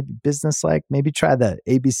 maybe business-like, maybe try the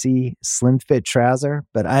ABC Slim Fit trouser.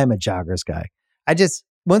 But I am a joggers guy.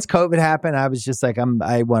 Once COVID happened, I was just like,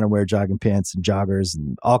 I want to wear jogging pants and joggers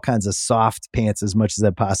and all kinds of soft pants as much as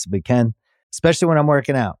I possibly can, especially when I'm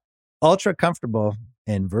working out. Ultra comfortable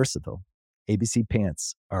and versatile. ABC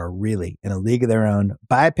pants are really in a league of their own.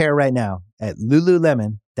 Buy a pair right now at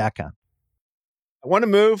Lululemon.com. I want to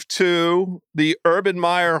move to the Urban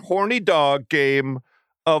Meyer horny dog game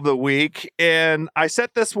of the week. And I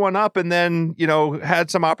set this one up and then,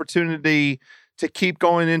 had some opportunity to keep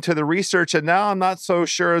going into the research. And now I'm not so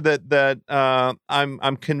sure that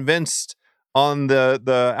I'm convinced on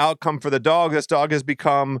the outcome for the dog. This dog has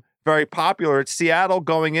become very popular. It's Seattle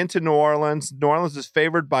going into New Orleans. New Orleans is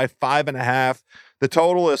favored by 5.5. The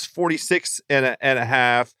total is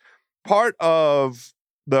 46.5. Part of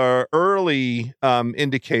the early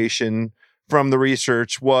indication from the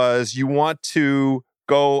research was you want to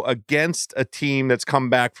go against a team that's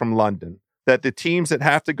come back from London. That the teams that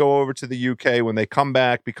have to go over to the UK when they come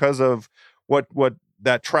back because of what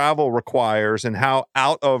that travel requires and how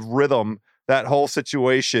out of rhythm that whole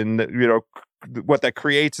situation, what that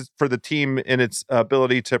creates for the team in its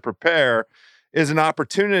ability to prepare is an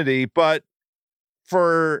opportunity. But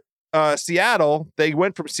for Seattle, they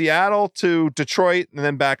went from Seattle to Detroit and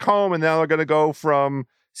then back home, and now they're going to go from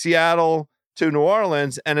Seattle to New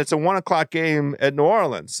Orleans, and it's a 1:00 game at New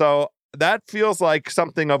Orleans. So that feels like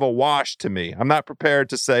something of a wash to me. I'm not prepared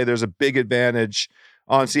to say there's a big advantage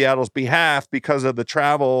on Seattle's behalf because of the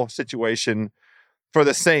travel situation for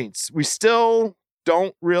the Saints. We still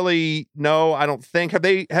don't really know. I don't think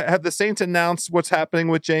have the Saints announced what's happening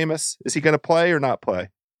with Jameis? Is he going to play or not play?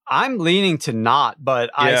 I'm leaning to not,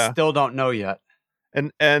 but I still don't know yet.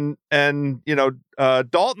 And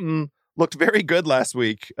Dalton looked very good last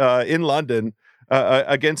week in London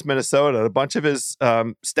against Minnesota. A bunch of his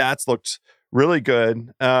stats looked really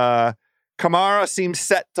good. Kamara seems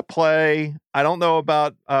set to play. I don't know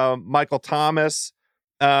about Michael Thomas,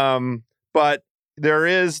 but there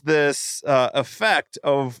is this effect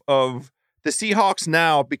of the Seahawks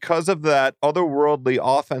now, because of that otherworldly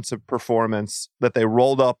offensive performance that they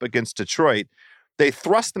rolled up against Detroit. They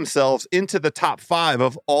thrust themselves into the top 5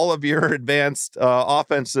 of all of your advanced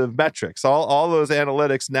offensive metrics. All those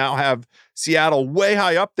analytics now have Seattle way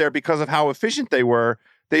high up there because of how efficient they were.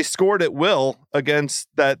 They scored at will against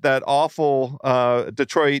that awful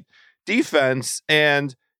Detroit defense.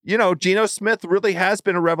 And, Geno Smith really has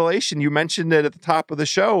been a revelation. You mentioned it at the top of the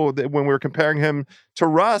show that when we were comparing him to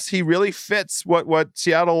Russ, he really fits what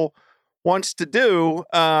Seattle wants to do.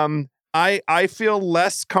 I feel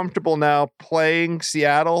less comfortable now playing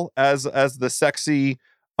Seattle as the sexy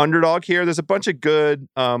underdog here. There's a bunch of good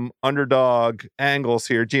underdog angles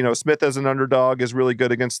here. Geno Smith as an underdog is really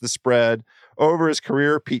good against the spread. Over his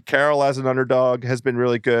career, Pete Carroll as an underdog has been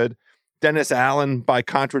really good. Dennis Allen, by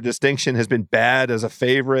contradistinction, has been bad as a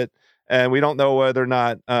favorite. And we don't know whether or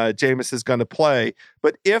not Jameis is going to play.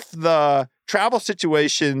 But if the travel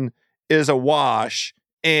situation is a wash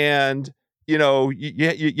and you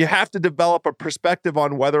have to develop a perspective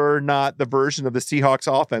on whether or not the version of the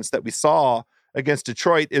Seahawks offense that we saw against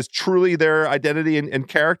Detroit is truly their identity and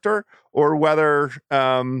character, or whether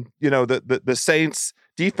the Saints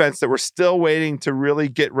defense that we're still waiting to really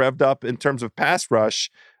get revved up in terms of pass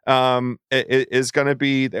rush is going to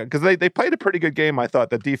be, because they played a pretty good game, I thought,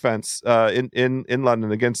 the defense in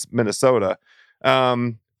London against Minnesota.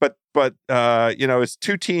 But it's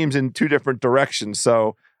two teams in two different directions,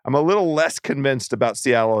 so I'm a little less convinced about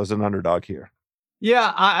Seattle as an underdog here.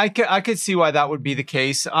 Yeah, I could see why that would be the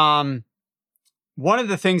case. One of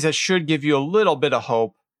the things that should give you a little bit of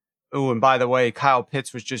hope. Oh, and by the way, Kyle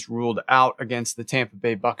Pitts was just ruled out against the Tampa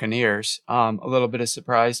Bay Buccaneers. A little bit of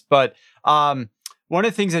surprise, but one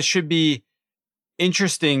of the things that should be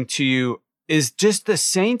interesting to you is just the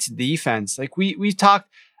Saints defense. Like we talked,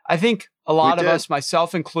 I think a lot of us,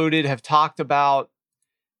 myself included, have talked about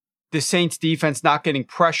the Saints defense not getting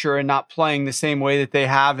pressure and not playing the same way that they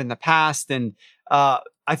have in the past. And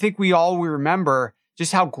I think we remember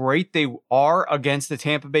just how great they are against the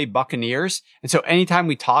Tampa Bay Buccaneers. And so anytime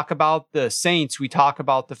we talk about the Saints, we talk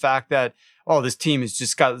about the fact that, this team has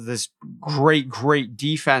just got this great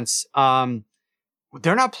defense.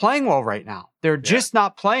 They're not playing well right now. They're just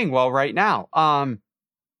not playing well right now. And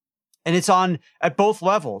it's on at both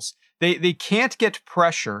levels. They can't get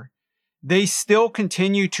pressure. They still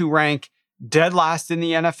continue to rank dead last in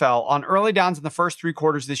the NFL on early downs in the first three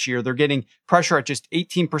quarters this year. They're getting pressure at just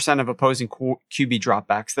 18% of opposing QB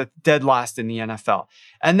dropbacks. That's dead last in the NFL.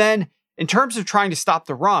 And then in terms of trying to stop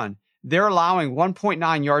the run, they're allowing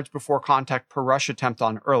 1.9 yards before contact per rush attempt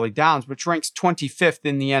on early downs, which ranks 25th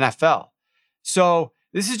in the NFL. So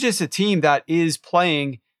this is just a team that is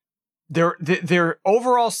playing. Their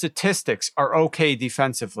overall statistics are okay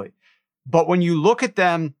defensively. But when you look at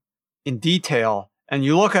them in detail and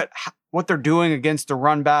you look at what they're doing against the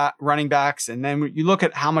running backs, and then you look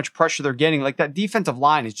at how much pressure they're getting, like that defensive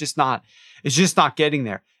line is just not getting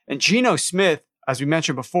there. And Geno Smith, as we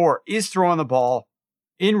mentioned before, is throwing the ball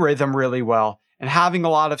in rhythm really well and having a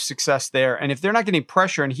lot of success there. And if they're not getting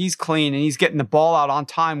pressure and he's clean and he's getting the ball out on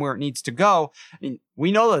time where it needs to go, I mean,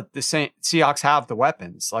 we know that the Seahawks have the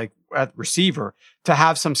weapons, like at receiver, to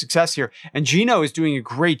have some success here. And Geno is doing a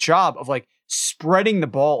great job of like spreading the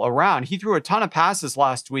ball around. He threw a ton of passes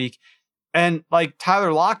last week, and like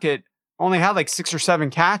Tyler Lockett only had like 6 or 7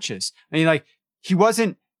 catches. I mean, like he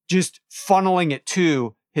wasn't just funneling it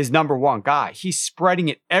to his number one guy. He's spreading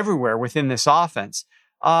it everywhere within this offense.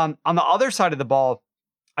 On the other side of the ball,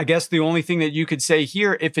 I guess the only thing that you could say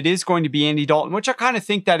here, if it is going to be Andy Dalton, which I kind of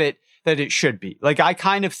think that it should be. Like I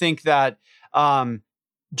kind of think that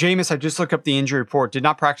Jameis, I just looked up the injury report, did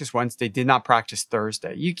not practice Wednesday, did not practice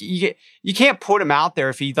Thursday. You can't put him out there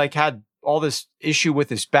if he like had all this issue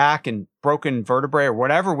with his back and broken vertebrae or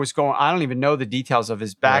whatever was going on. I don't even know the details of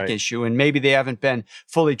his back issue, and maybe they haven't been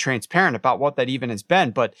fully transparent about what that even has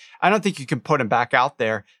been, but I don't think you can put him back out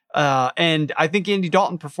there. And I think Andy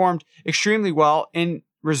Dalton performed extremely well in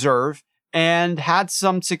reserve and had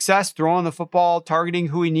some success throwing the football, targeting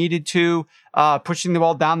who he needed to, pushing the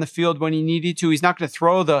ball down the field when he needed to. He's not going to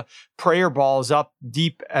throw the prayer balls up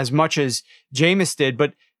deep as much as Jameis did,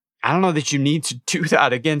 but I don't know that you need to do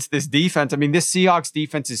that against this defense. I mean, this Seahawks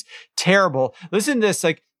defense is terrible. Listen to this.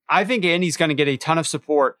 Like, I think Andy's going to get a ton of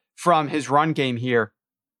support from his run game here.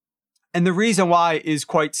 And the reason why is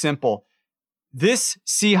quite simple. This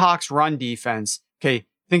Seahawks run defense, okay,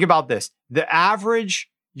 think about this. The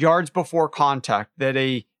average yards before contact that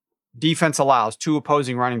a defense allows to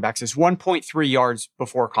opposing running backs is 1.3 yards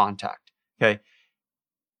before contact. Okay.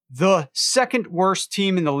 The second worst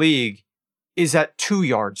team in the league is at 2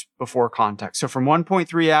 yards before contact. So from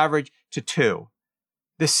 1.3 average to 2.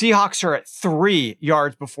 The Seahawks are at 3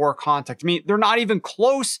 yards before contact. I mean, they're not even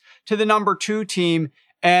close to the number 2 team,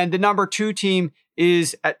 and the number 2 team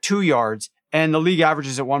is at 2 yards, and the league average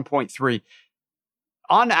is at 1.3.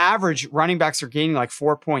 On average, running backs are gaining like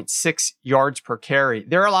 4.6 yards per carry.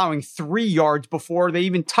 They're allowing 3 yards before they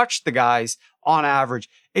even touch the guys on average.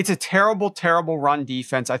 It's a terrible, terrible run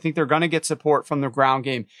defense. I think they're going to get support from the ground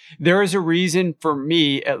game. There is a reason, for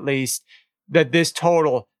me at least, that this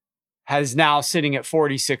total has now sitting at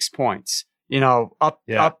 46 points. You know, up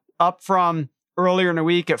up from earlier in the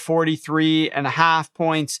week at 43.5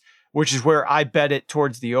 points, which is where I bet it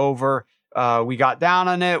towards the over. We got down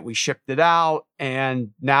on it, we shipped it out,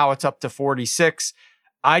 and now it's up to 46.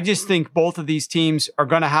 I just think both of these teams are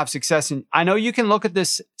going to have success. And I know you can look at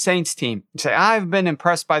this Saints team and say, I've been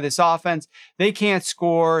impressed by this offense. They can't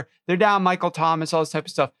score. They're down Michael Thomas, all this type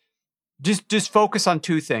of stuff. Just focus on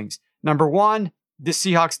two things. Number one, the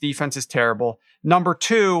Seahawks defense is terrible. Number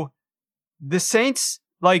two, the Saints,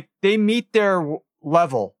 like, they meet their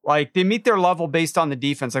level. Like, they meet their level based on the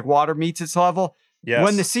defense. Like, water meets its level. Yes.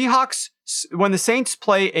 When the Saints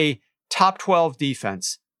play a top 12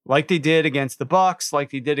 defense, like they did against the Bucks, like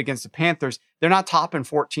they did against the Panthers, they're not topping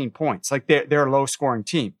 14 points. Like, they're a low scoring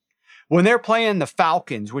team. When they're playing the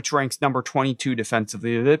Falcons, which ranks number 22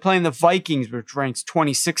 defensively, or they're playing the Vikings, which ranks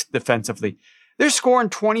 26th defensively, they're scoring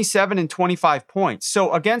 27 and 25 points.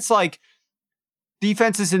 So against like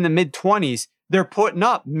defenses in the mid 20s, they're putting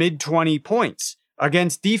up mid 20 points.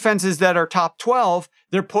 Against defenses that are top 12,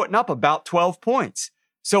 they're putting up about 12 points.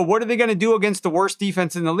 So what are they going to do against the worst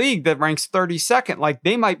defense in the league that ranks 32nd? Like,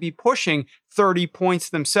 they might be pushing 30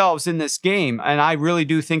 points themselves in this game. And I really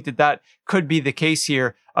do think that could be the case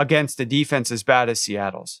here against a defense as bad as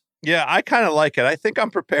Seattle's. Yeah, I kind of like it. I think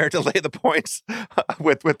I'm prepared to lay the points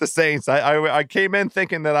with the Saints. I came in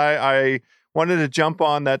thinking that I wanted to jump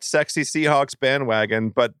on that sexy Seahawks bandwagon,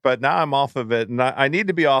 but now I'm off of it. And I need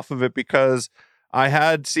to be off of it because I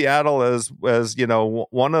had Seattle as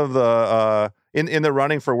one of the in the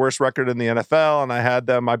running for worst record in the NFL, and I had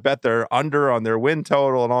them. I bet they're under on their win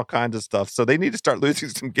total and all kinds of stuff. So they need to start losing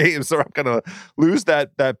some games, or I'm going to lose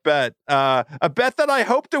that bet. A bet that I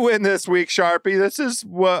hope to win this week, Sharpie. This is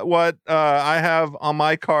what I have on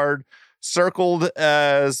my card circled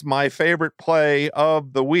as my favorite play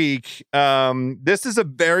of the week. This is a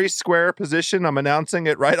very square position. I'm announcing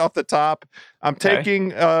it right off the top. I'm taking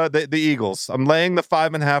the Eagles. I'm laying the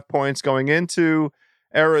 5.5 points going into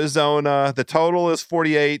Arizona. The total is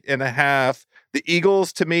 48.5. The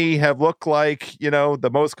Eagles, to me, have looked like, the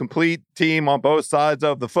most complete team on both sides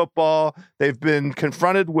of the football. They've been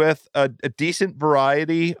confronted with a decent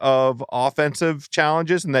variety of offensive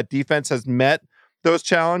challenges, and that defense has met those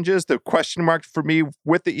challenges. The question mark for me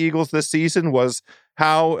with the Eagles this season was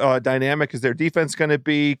how dynamic is their defense going to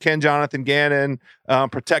be? Can Jonathan Gannon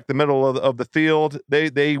protect the middle of the field?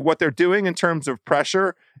 They what they're doing in terms of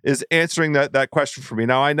pressure is answering that question for me.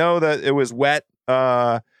 Now, I know that it was wet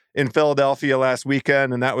in Philadelphia last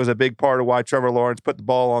weekend, and that was a big part of why Trevor Lawrence put the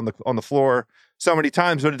ball on the floor so many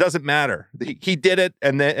times, but it doesn't matter. He did it,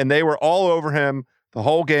 and they were all over him the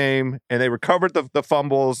whole game, and they recovered the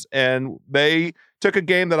fumbles, and they took a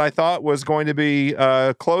game that I thought was going to be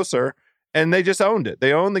closer, and they just owned it.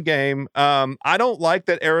 They owned the game. I don't like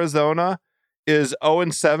that Arizona is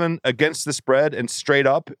 0-7 against the spread and straight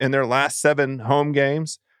up in their last 7 home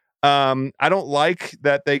games. I don't like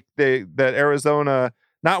that that Arizona,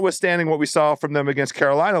 notwithstanding what we saw from them against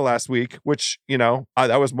Carolina last week, which,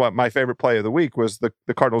 that was what my favorite play of the week was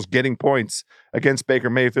the Cardinals getting points against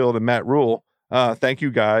Baker Mayfield and Matt Rule. Thank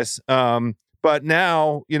you guys. But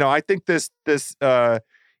now, I think this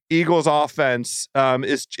Eagles offense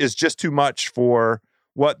is just too much for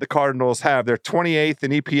what the Cardinals have. They're 28th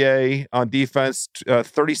in EPA on defense,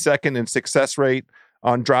 32nd in success rate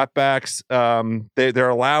on dropbacks. They're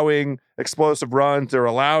allowing explosive runs. They're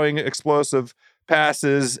allowing explosive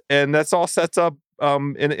passes, and that's all sets up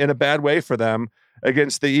in a bad way for them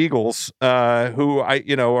against the Eagles, who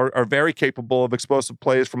are very capable of explosive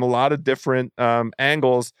plays from a lot of different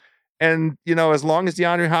angles. And, as long as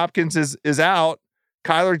DeAndre Hopkins is out,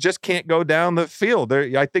 Kyler just can't go down the field.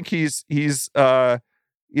 I think he's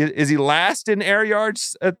is he last in air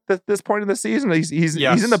yards at this point in the season? He's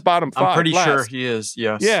in the bottom 5. I'm pretty last. sure he is.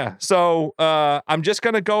 Yes. Yeah. So I'm just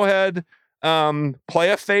going to go ahead, play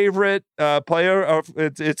a favorite,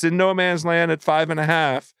 it's in no man's land at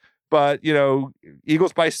 5.5. But,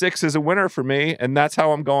 Eagles by 6 is a winner for me, and that's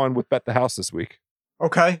how I'm going with Bet the House this week.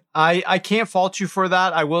 Okay. I can't fault you for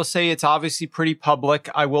that. I will say it's obviously pretty public.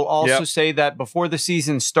 I will also say that before the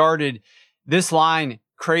season started, this line,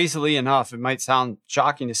 crazily enough, it might sound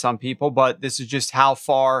shocking to some people, but this is just how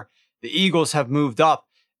far the Eagles have moved up.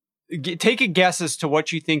 Take a guess as to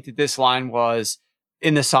what you think that this line was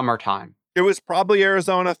in the summertime. It was probably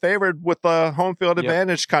Arizona favored with the home field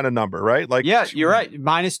advantage kind of number, right? Like, yeah, you're right.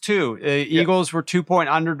 -2. Eagles were 2-point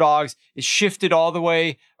underdogs. It shifted all the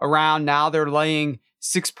way around. Now they're laying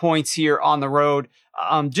 6 points here on the road.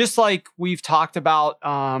 Just like we've talked about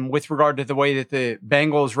with regard to the way that the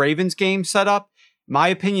Bengals-Ravens game set up, my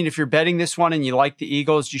opinion, if you're betting this one and you like the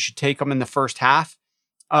Eagles, you should take them in the first half.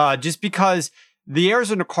 Just because the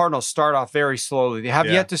Arizona Cardinals start off very slowly. They have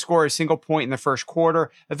yet to score a single point in the first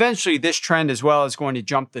quarter. Eventually, this trend as well is going to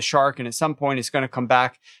jump the shark, and at some point, it's going to come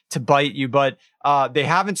back to bite you. But they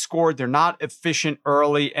haven't scored. They're not efficient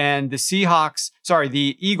early, and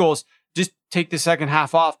the Eagles just take the second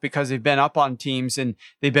half off because they've been up on teams and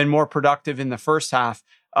they've been more productive in the first half.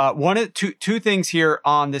 Two things here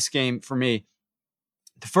on this game for me.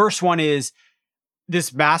 The first one is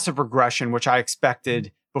this massive regression, which I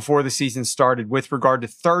expected before the season started with regard to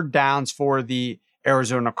third downs for the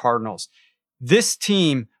Arizona Cardinals. This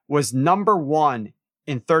team was number 1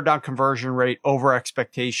 in third down conversion rate over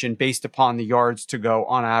expectation based upon the yards to go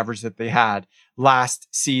on average that they had last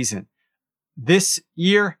season. This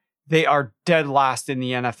year, they are dead last in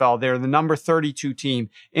the NFL. They're the number 32 team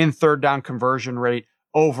in third down conversion rate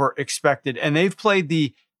over expected. And they've played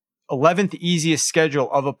the 11th easiest schedule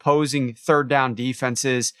of opposing third down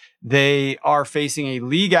defenses. They are facing a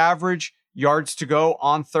league average yards to go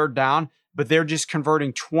on third down, but they're just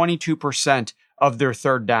converting 22% of their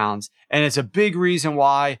third downs. And it's a big reason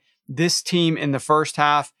why this team in the first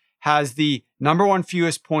half has the number 1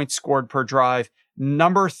 fewest points scored per drive,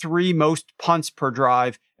 number 3 most punts per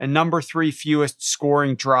drive, and number 3 fewest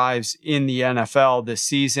scoring drives in the NFL this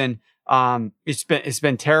season. It's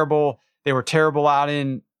been terrible. They were terrible out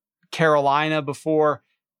in Carolina before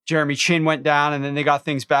Jeremy Chin went down, and then they got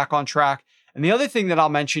things back on track. And the other thing that I'll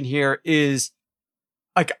mention here is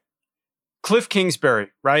like Cliff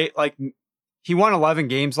Kingsbury, right? Like he won 11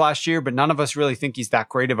 games last year, but none of us really think he's that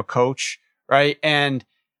great of a coach, right? And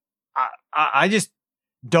I just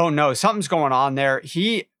don't know. Something's going on there.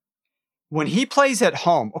 When he plays at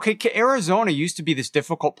home, okay, Arizona used to be this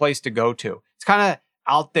difficult place to go to. It's kind of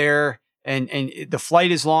out there, and the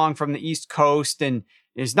flight is long from the East Coast, and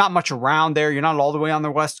there's not much around there. You're not all the way on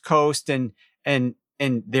the West Coast, and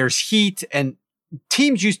there's heat, and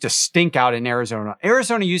teams used to stink out in Arizona.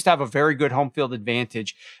 Arizona used to have a very good home field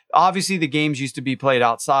advantage. Obviously, the games used to be played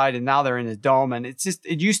outside, and now they're in the dome, and it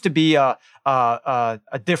used to be a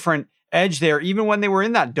different edge there. Even when they were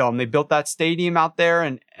in that dome, they built that stadium out there,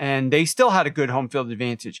 and they still had a good home field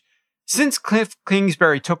advantage. Since Cliff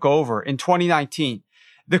Kingsbury took over in 2019,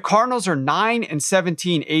 the Cardinals are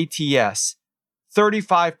 9-17 ATS,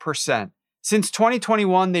 35%. Since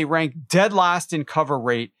 2021, they rank dead last in cover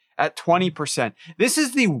rate at 20%. This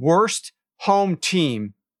is the worst home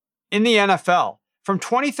team in the NFL. From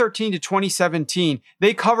 2013 to 2017,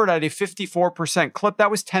 they covered at a 54% clip.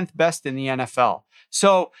 That was 10th best in the NFL.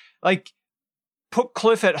 So, like, put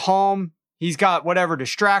Cliff at home. He's got whatever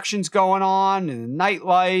distractions going on in the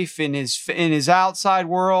nightlife, in his outside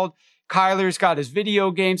world. Kyler's got his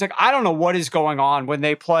video games. Like, I don't know what is going on when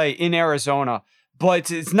they play in Arizona,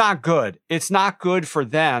 but it's not good. It's not good for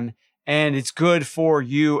them, and it's good for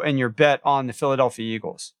you and your bet on the Philadelphia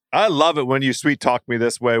Eagles. I love it when you sweet talk me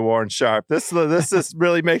this way, Warren Sharp. This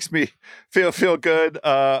really makes me feel good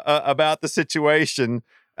about the situation.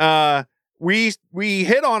 We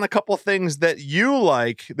hit on a couple things that you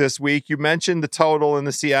like this week. You mentioned the total in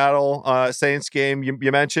the Seattle Saints game.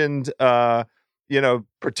 You mentioned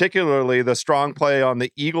particularly the strong play on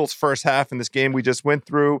the Eagles first half in this game we just went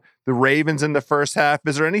through, the Ravens in the first half.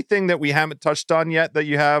 Is there anything that we haven't touched on yet that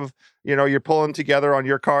you have, you're pulling together on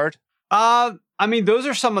your card? I mean, those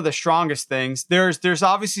are some of the strongest things. There's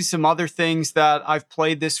obviously some other things that I've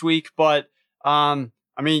played this week, but I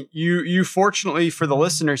mean, you fortunately for the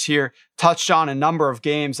listeners here touched on a number of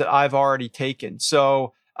games that I've already taken.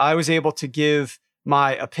 So I was able to give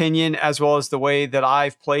my opinion as well as the way that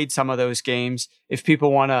I've played some of those games if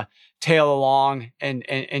people want to tail along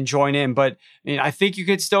and join in. But I mean, I think you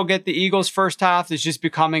could still get the Eagles first half. It's just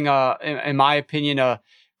becoming in my opinion, a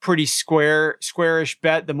pretty squarish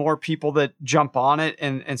bet, the more people that jump on it.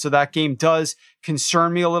 And so that game does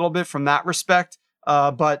concern me a little bit from that respect.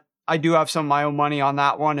 But I do have some of my own money on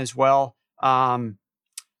that one as well.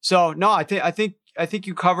 So no, I think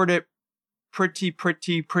you covered it pretty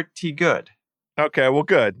good. Okay, well,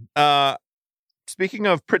 good. Speaking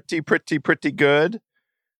of pretty good,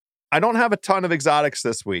 I don't have a ton of exotics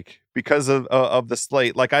this week because of the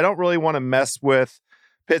slate. Like, I don't really want to mess with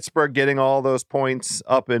Pittsburgh getting all those points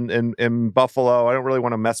up in Buffalo. I don't really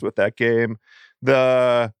want to mess with that game.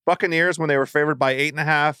 The Buccaneers, when they were favored by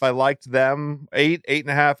 8.5, I liked them.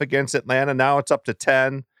 8.5 against Atlanta. Now it's up to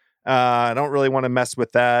 10. I don't really want to mess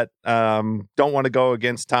with that. Don't want to go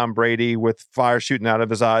against Tom Brady with fire shooting out of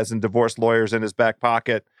his eyes and divorce lawyers in his back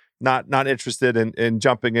pocket. Not interested in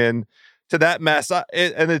jumping in to that mess.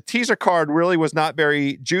 And the teaser card really was not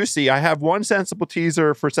very juicy. I have one sensible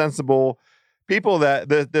teaser for sensible people that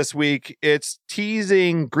this week. It's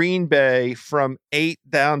teasing Green Bay from 8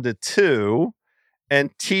 down to 2.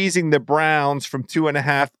 and teasing the Browns from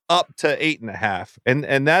 2.5 up to 8.5.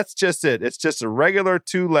 And that's just it. It's just a regular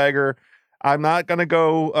 2-legger. I'm not going to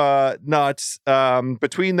go nuts.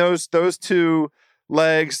 Between those two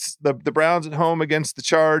legs, the Browns at home against the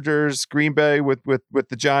Chargers, Green Bay with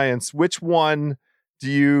the Giants, which one do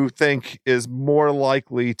you think is more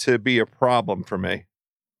likely to be a problem for me?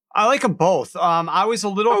 I like them both. I was a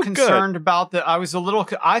little concerned good. about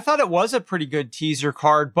I thought it was a pretty good teaser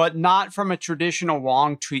card, but not from a traditional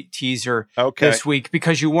long teaser this week,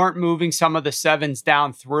 because you weren't moving some of the 7s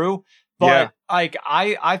down through. But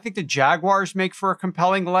I think the Jaguars make for a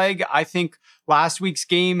compelling leg. I think last week's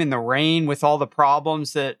game in the rain with all the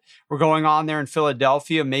problems that were going on there in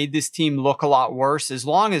Philadelphia made this team look a lot worse. As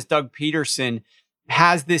long as Doug Peterson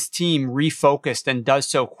has this team refocused and does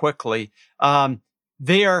so quickly,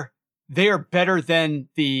 they are better than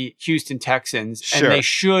the Houston Texans, sure. And they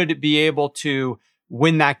should be able to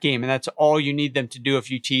win that game. And that's all you need them to do if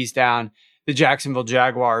you tease down the Jacksonville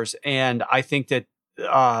Jaguars. And I think that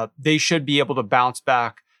they should be able to bounce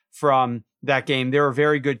back from that game. They're a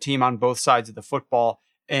very good team on both sides of the football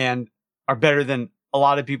and are better than a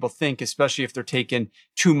lot of people think, especially if they're taking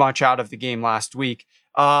too much out of the game last week.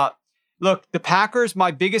 Look, the Packers, my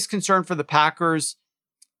biggest concern for the Packers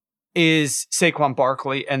is Saquon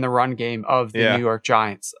Barkley and the run game of the New York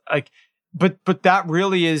Giants. But that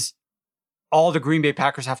really is all the Green Bay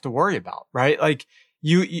Packers have to worry about, right? Like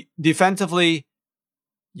you defensively,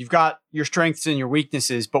 you've got your strengths and your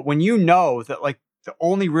weaknesses, but when you know that like the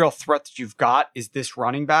only real threat that you've got is this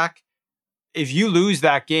running back, if you lose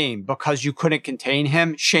that game because you couldn't contain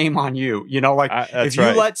him, shame on you. You know, like if you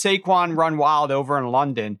let Saquon run wild over in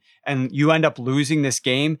London and you end up losing this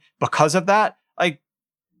game because of that, like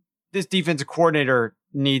this defensive coordinator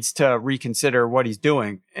needs to reconsider what he's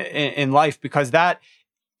doing in life, because that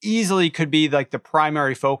easily could be like the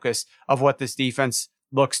primary focus of what this defense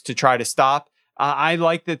looks to try to stop. I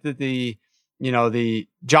like that the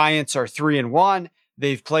Giants are 3-1.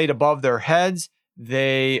 They've played above their heads.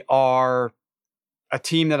 They are a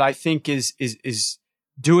team that I think is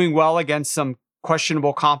doing well against some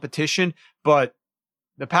questionable competition, but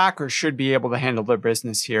the Packers should be able to handle their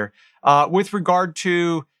business here. With regard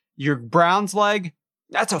to your Browns leg,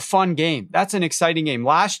 that's a fun game. That's an exciting game.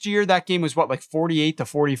 Last year, that game was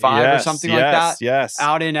 48-45 or something like that. Yes.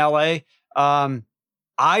 Out in LA.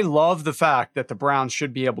 I love the fact that the Browns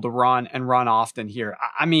should be able to run and run often here.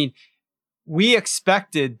 I mean, we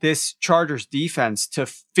expected this Chargers defense to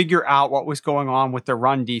figure out what was going on with their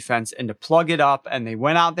run defense and to plug it up. And they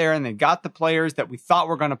went out there and they got the players that we thought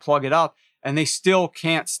were going to plug it up, and they still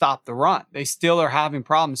can't stop the run. They still are having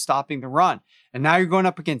problems stopping the run. And now you're going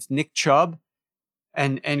up against Nick Chubb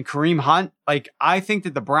and Kareem Hunt. Like, I think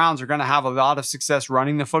that the Browns are going to have a lot of success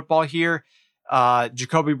running the football here.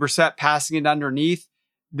 Jacoby Brissett passing it underneath.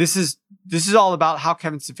 This is all about how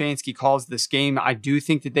Kevin Stefanski calls this game. I do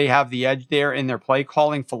think that they have the edge there in their play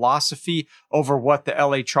calling philosophy over what the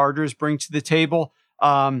LA Chargers bring to the table.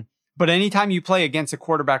 But anytime you play against a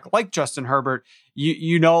quarterback like Justin Herbert,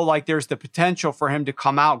 you know, like there's the potential for him to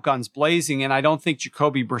come out guns blazing. And I don't think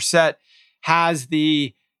Jacoby Brissett has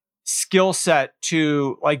the skill set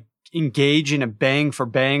to like engage in a bang for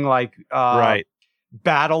bang,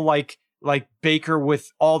 battle, like Baker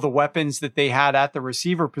with all the weapons that they had at the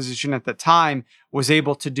receiver position at the time was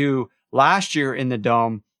able to do last year in the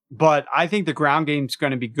Dome. But I think the ground game's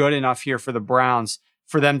going to be good enough here for the Browns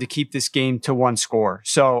for them to keep this game to one score.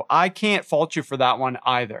 So I can't fault you for that one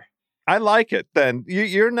either. I like it. Then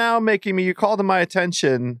you're now making me, you called to my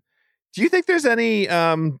attention. Do you think there's any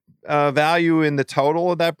value in the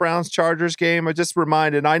total of that Browns Chargers game? I just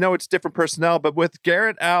reminded, I know it's different personnel, but with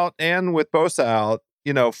Garrett out and with Bosa out,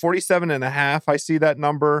 47.5. I see that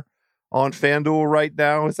number on FanDuel right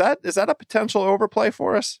now. Is that a potential overplay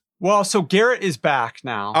for us? Well, so Garrett is back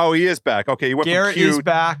now. Oh, he is back. Okay. He went Garrett from Q. is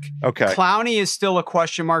back. Okay. Clowney is still a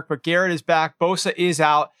question mark, but Garrett is back. Bosa is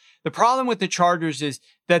out. The problem with the Chargers is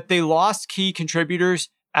that they lost key contributors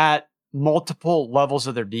at multiple levels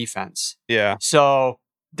of their defense. Yeah. So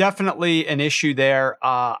definitely an issue there.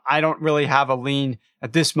 I don't really have a lean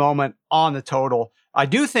at this moment on the total. I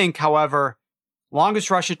do think, however,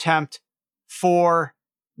 longest rush attempt for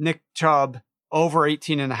Nick Chubb over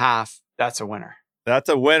 18.5. That's a winner. That's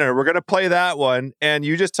a winner. We're going to play that one. And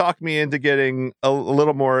you just talked me into getting a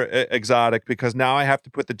little more exotic, because now I have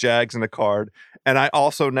to put the Jags in a card. And I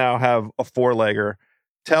also now have a 4-legger.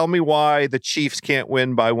 Tell me why the Chiefs can't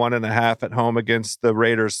win by 1.5 at home against the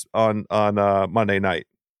Raiders on Monday night.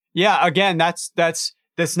 Yeah, again, that's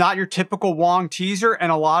not your typical Wong teaser,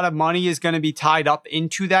 and a lot of money is going to be tied up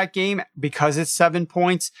into that game because it's 7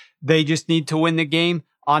 points. They just need to win the game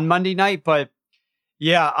on Monday night. But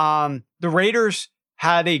Yeah, the Raiders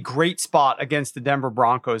had a great spot against the Denver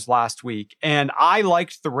Broncos last week, and I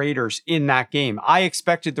liked the Raiders in that game. I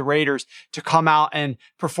expected the Raiders to come out and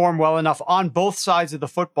perform well enough on both sides of the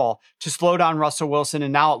football to slow down Russell Wilson,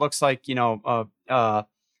 and now it looks like,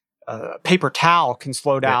 paper towel can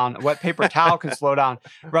slow down, wet paper towel can slow down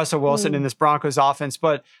Russell Wilson in this Broncos offense.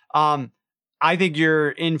 But I think you're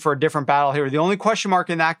in for a different battle here. The only question mark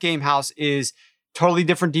in that game, House, is totally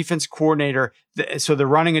different defense coordinator. So they're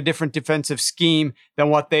running a different defensive scheme than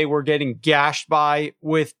what they were getting gashed by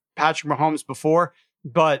with Patrick Mahomes before.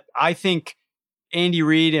 But I think Andy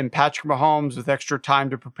Reid and Patrick Mahomes, with extra time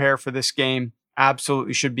to prepare for this game,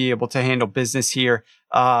 absolutely should be able to handle business here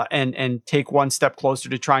and take one step closer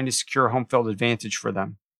to trying to secure a home field advantage for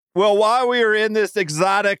them. Well, while we are in this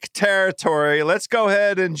exotic territory, let's go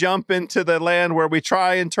ahead and jump into the land where we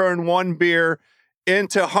try and turn one beer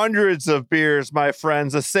into hundreds of beers, my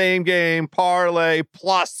friends. The Same Game Parlay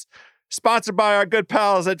Plus, sponsored by our good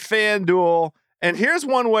pals at FanDuel. And here's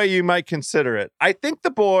one way you might consider it. I think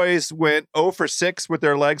the boys went 0 for 6 with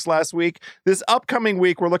their legs last week. This upcoming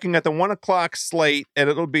week, we're looking at the 1 o'clock slate,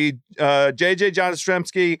 and it'll be JJ John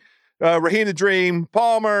Stremski, Raheem the Dream,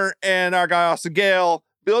 Palmer, and our guy Austin Gale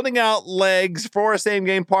building out legs for a Same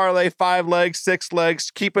Game Parlay, 5 legs, 6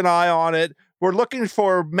 legs. Keep an eye on it. We're looking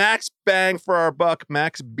for max bang for our buck,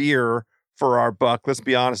 max beer for our buck. Let's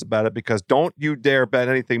be honest about it, because don't you dare bet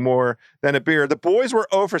anything more than a beer. The boys were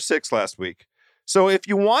 0 for 6 last week. So if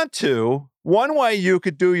you want to, one way you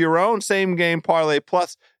could do your own Same Game Parlay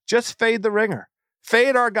Plus, just fade the ringer.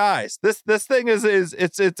 Fade our guys. This thing is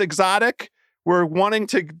it's exotic. We're wanting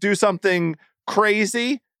to do something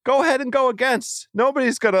crazy. Go ahead and go against.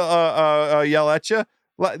 Nobody's gonna yell at you.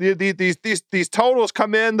 These totals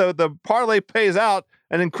come in, the parlay pays out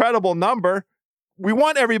an incredible number. We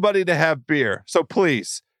want everybody to have beer. So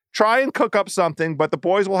please try and cook up something, but the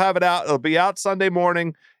boys will have it out. It'll be out Sunday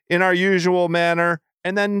morning in our usual manner.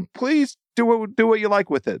 And then please do what you like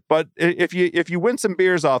with it. But if you win some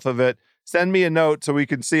beers off of it, send me a note so we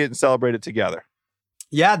can see it and celebrate it together.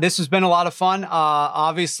 Yeah, this has been a lot of fun.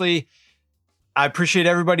 Obviously, I appreciate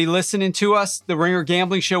everybody listening to us. The Ringer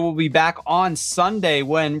Gambling Show will be back on Sunday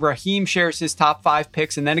when Raheem shares his top 5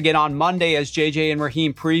 picks, and then again on Monday as JJ and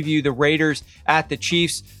Raheem preview the Raiders at the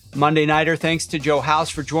Chiefs. Monday Nighter, thanks to Joe House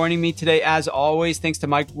for joining me today. As always, thanks to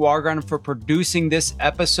Mike Wargren for producing this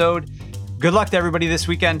episode. Good luck to everybody this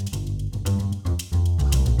weekend.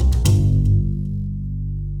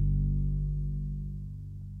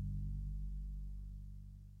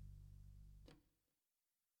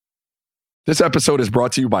 This episode is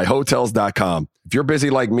brought to you by Hotels.com. If you're busy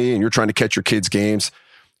like me and you're trying to catch your kids' games,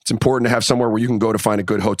 it's important to have somewhere where you can go to find a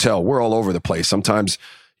good hotel. We're all over the place. Sometimes,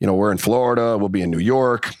 we're in Florida, we'll be in New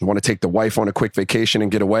York, we want to take the wife on a quick vacation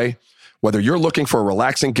and get away. Whether you're looking for a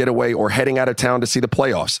relaxing getaway or heading out of town to see the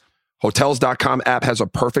playoffs, Hotels.com app has a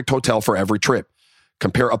perfect hotel for every trip.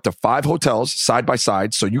 Compare up to 5 hotels side by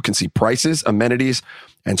side so you can see prices, amenities,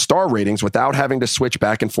 and star ratings without having to switch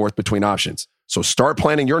back and forth between options. So start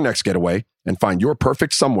planning your next getaway and find your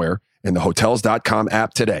perfect somewhere in the Hotels.com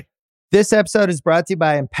app today. This episode is brought to you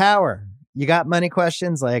by Empower. You got money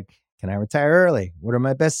questions like, can I retire early? What are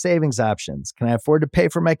my best savings options? Can I afford to pay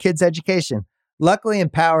for my kids' education? Luckily,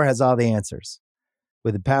 Empower has all the answers.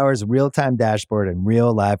 With Empower's real-time dashboard and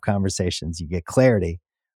real live conversations, you get clarity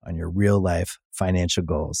on your real-life financial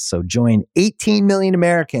goals. So join 18 million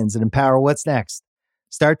Americans and empower what's next.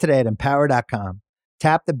 Start today at empower.com.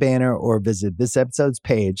 Tap the banner or visit this episode's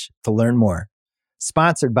page to learn more.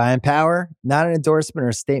 Sponsored by Empower, not an endorsement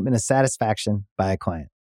or statement of satisfaction by a client.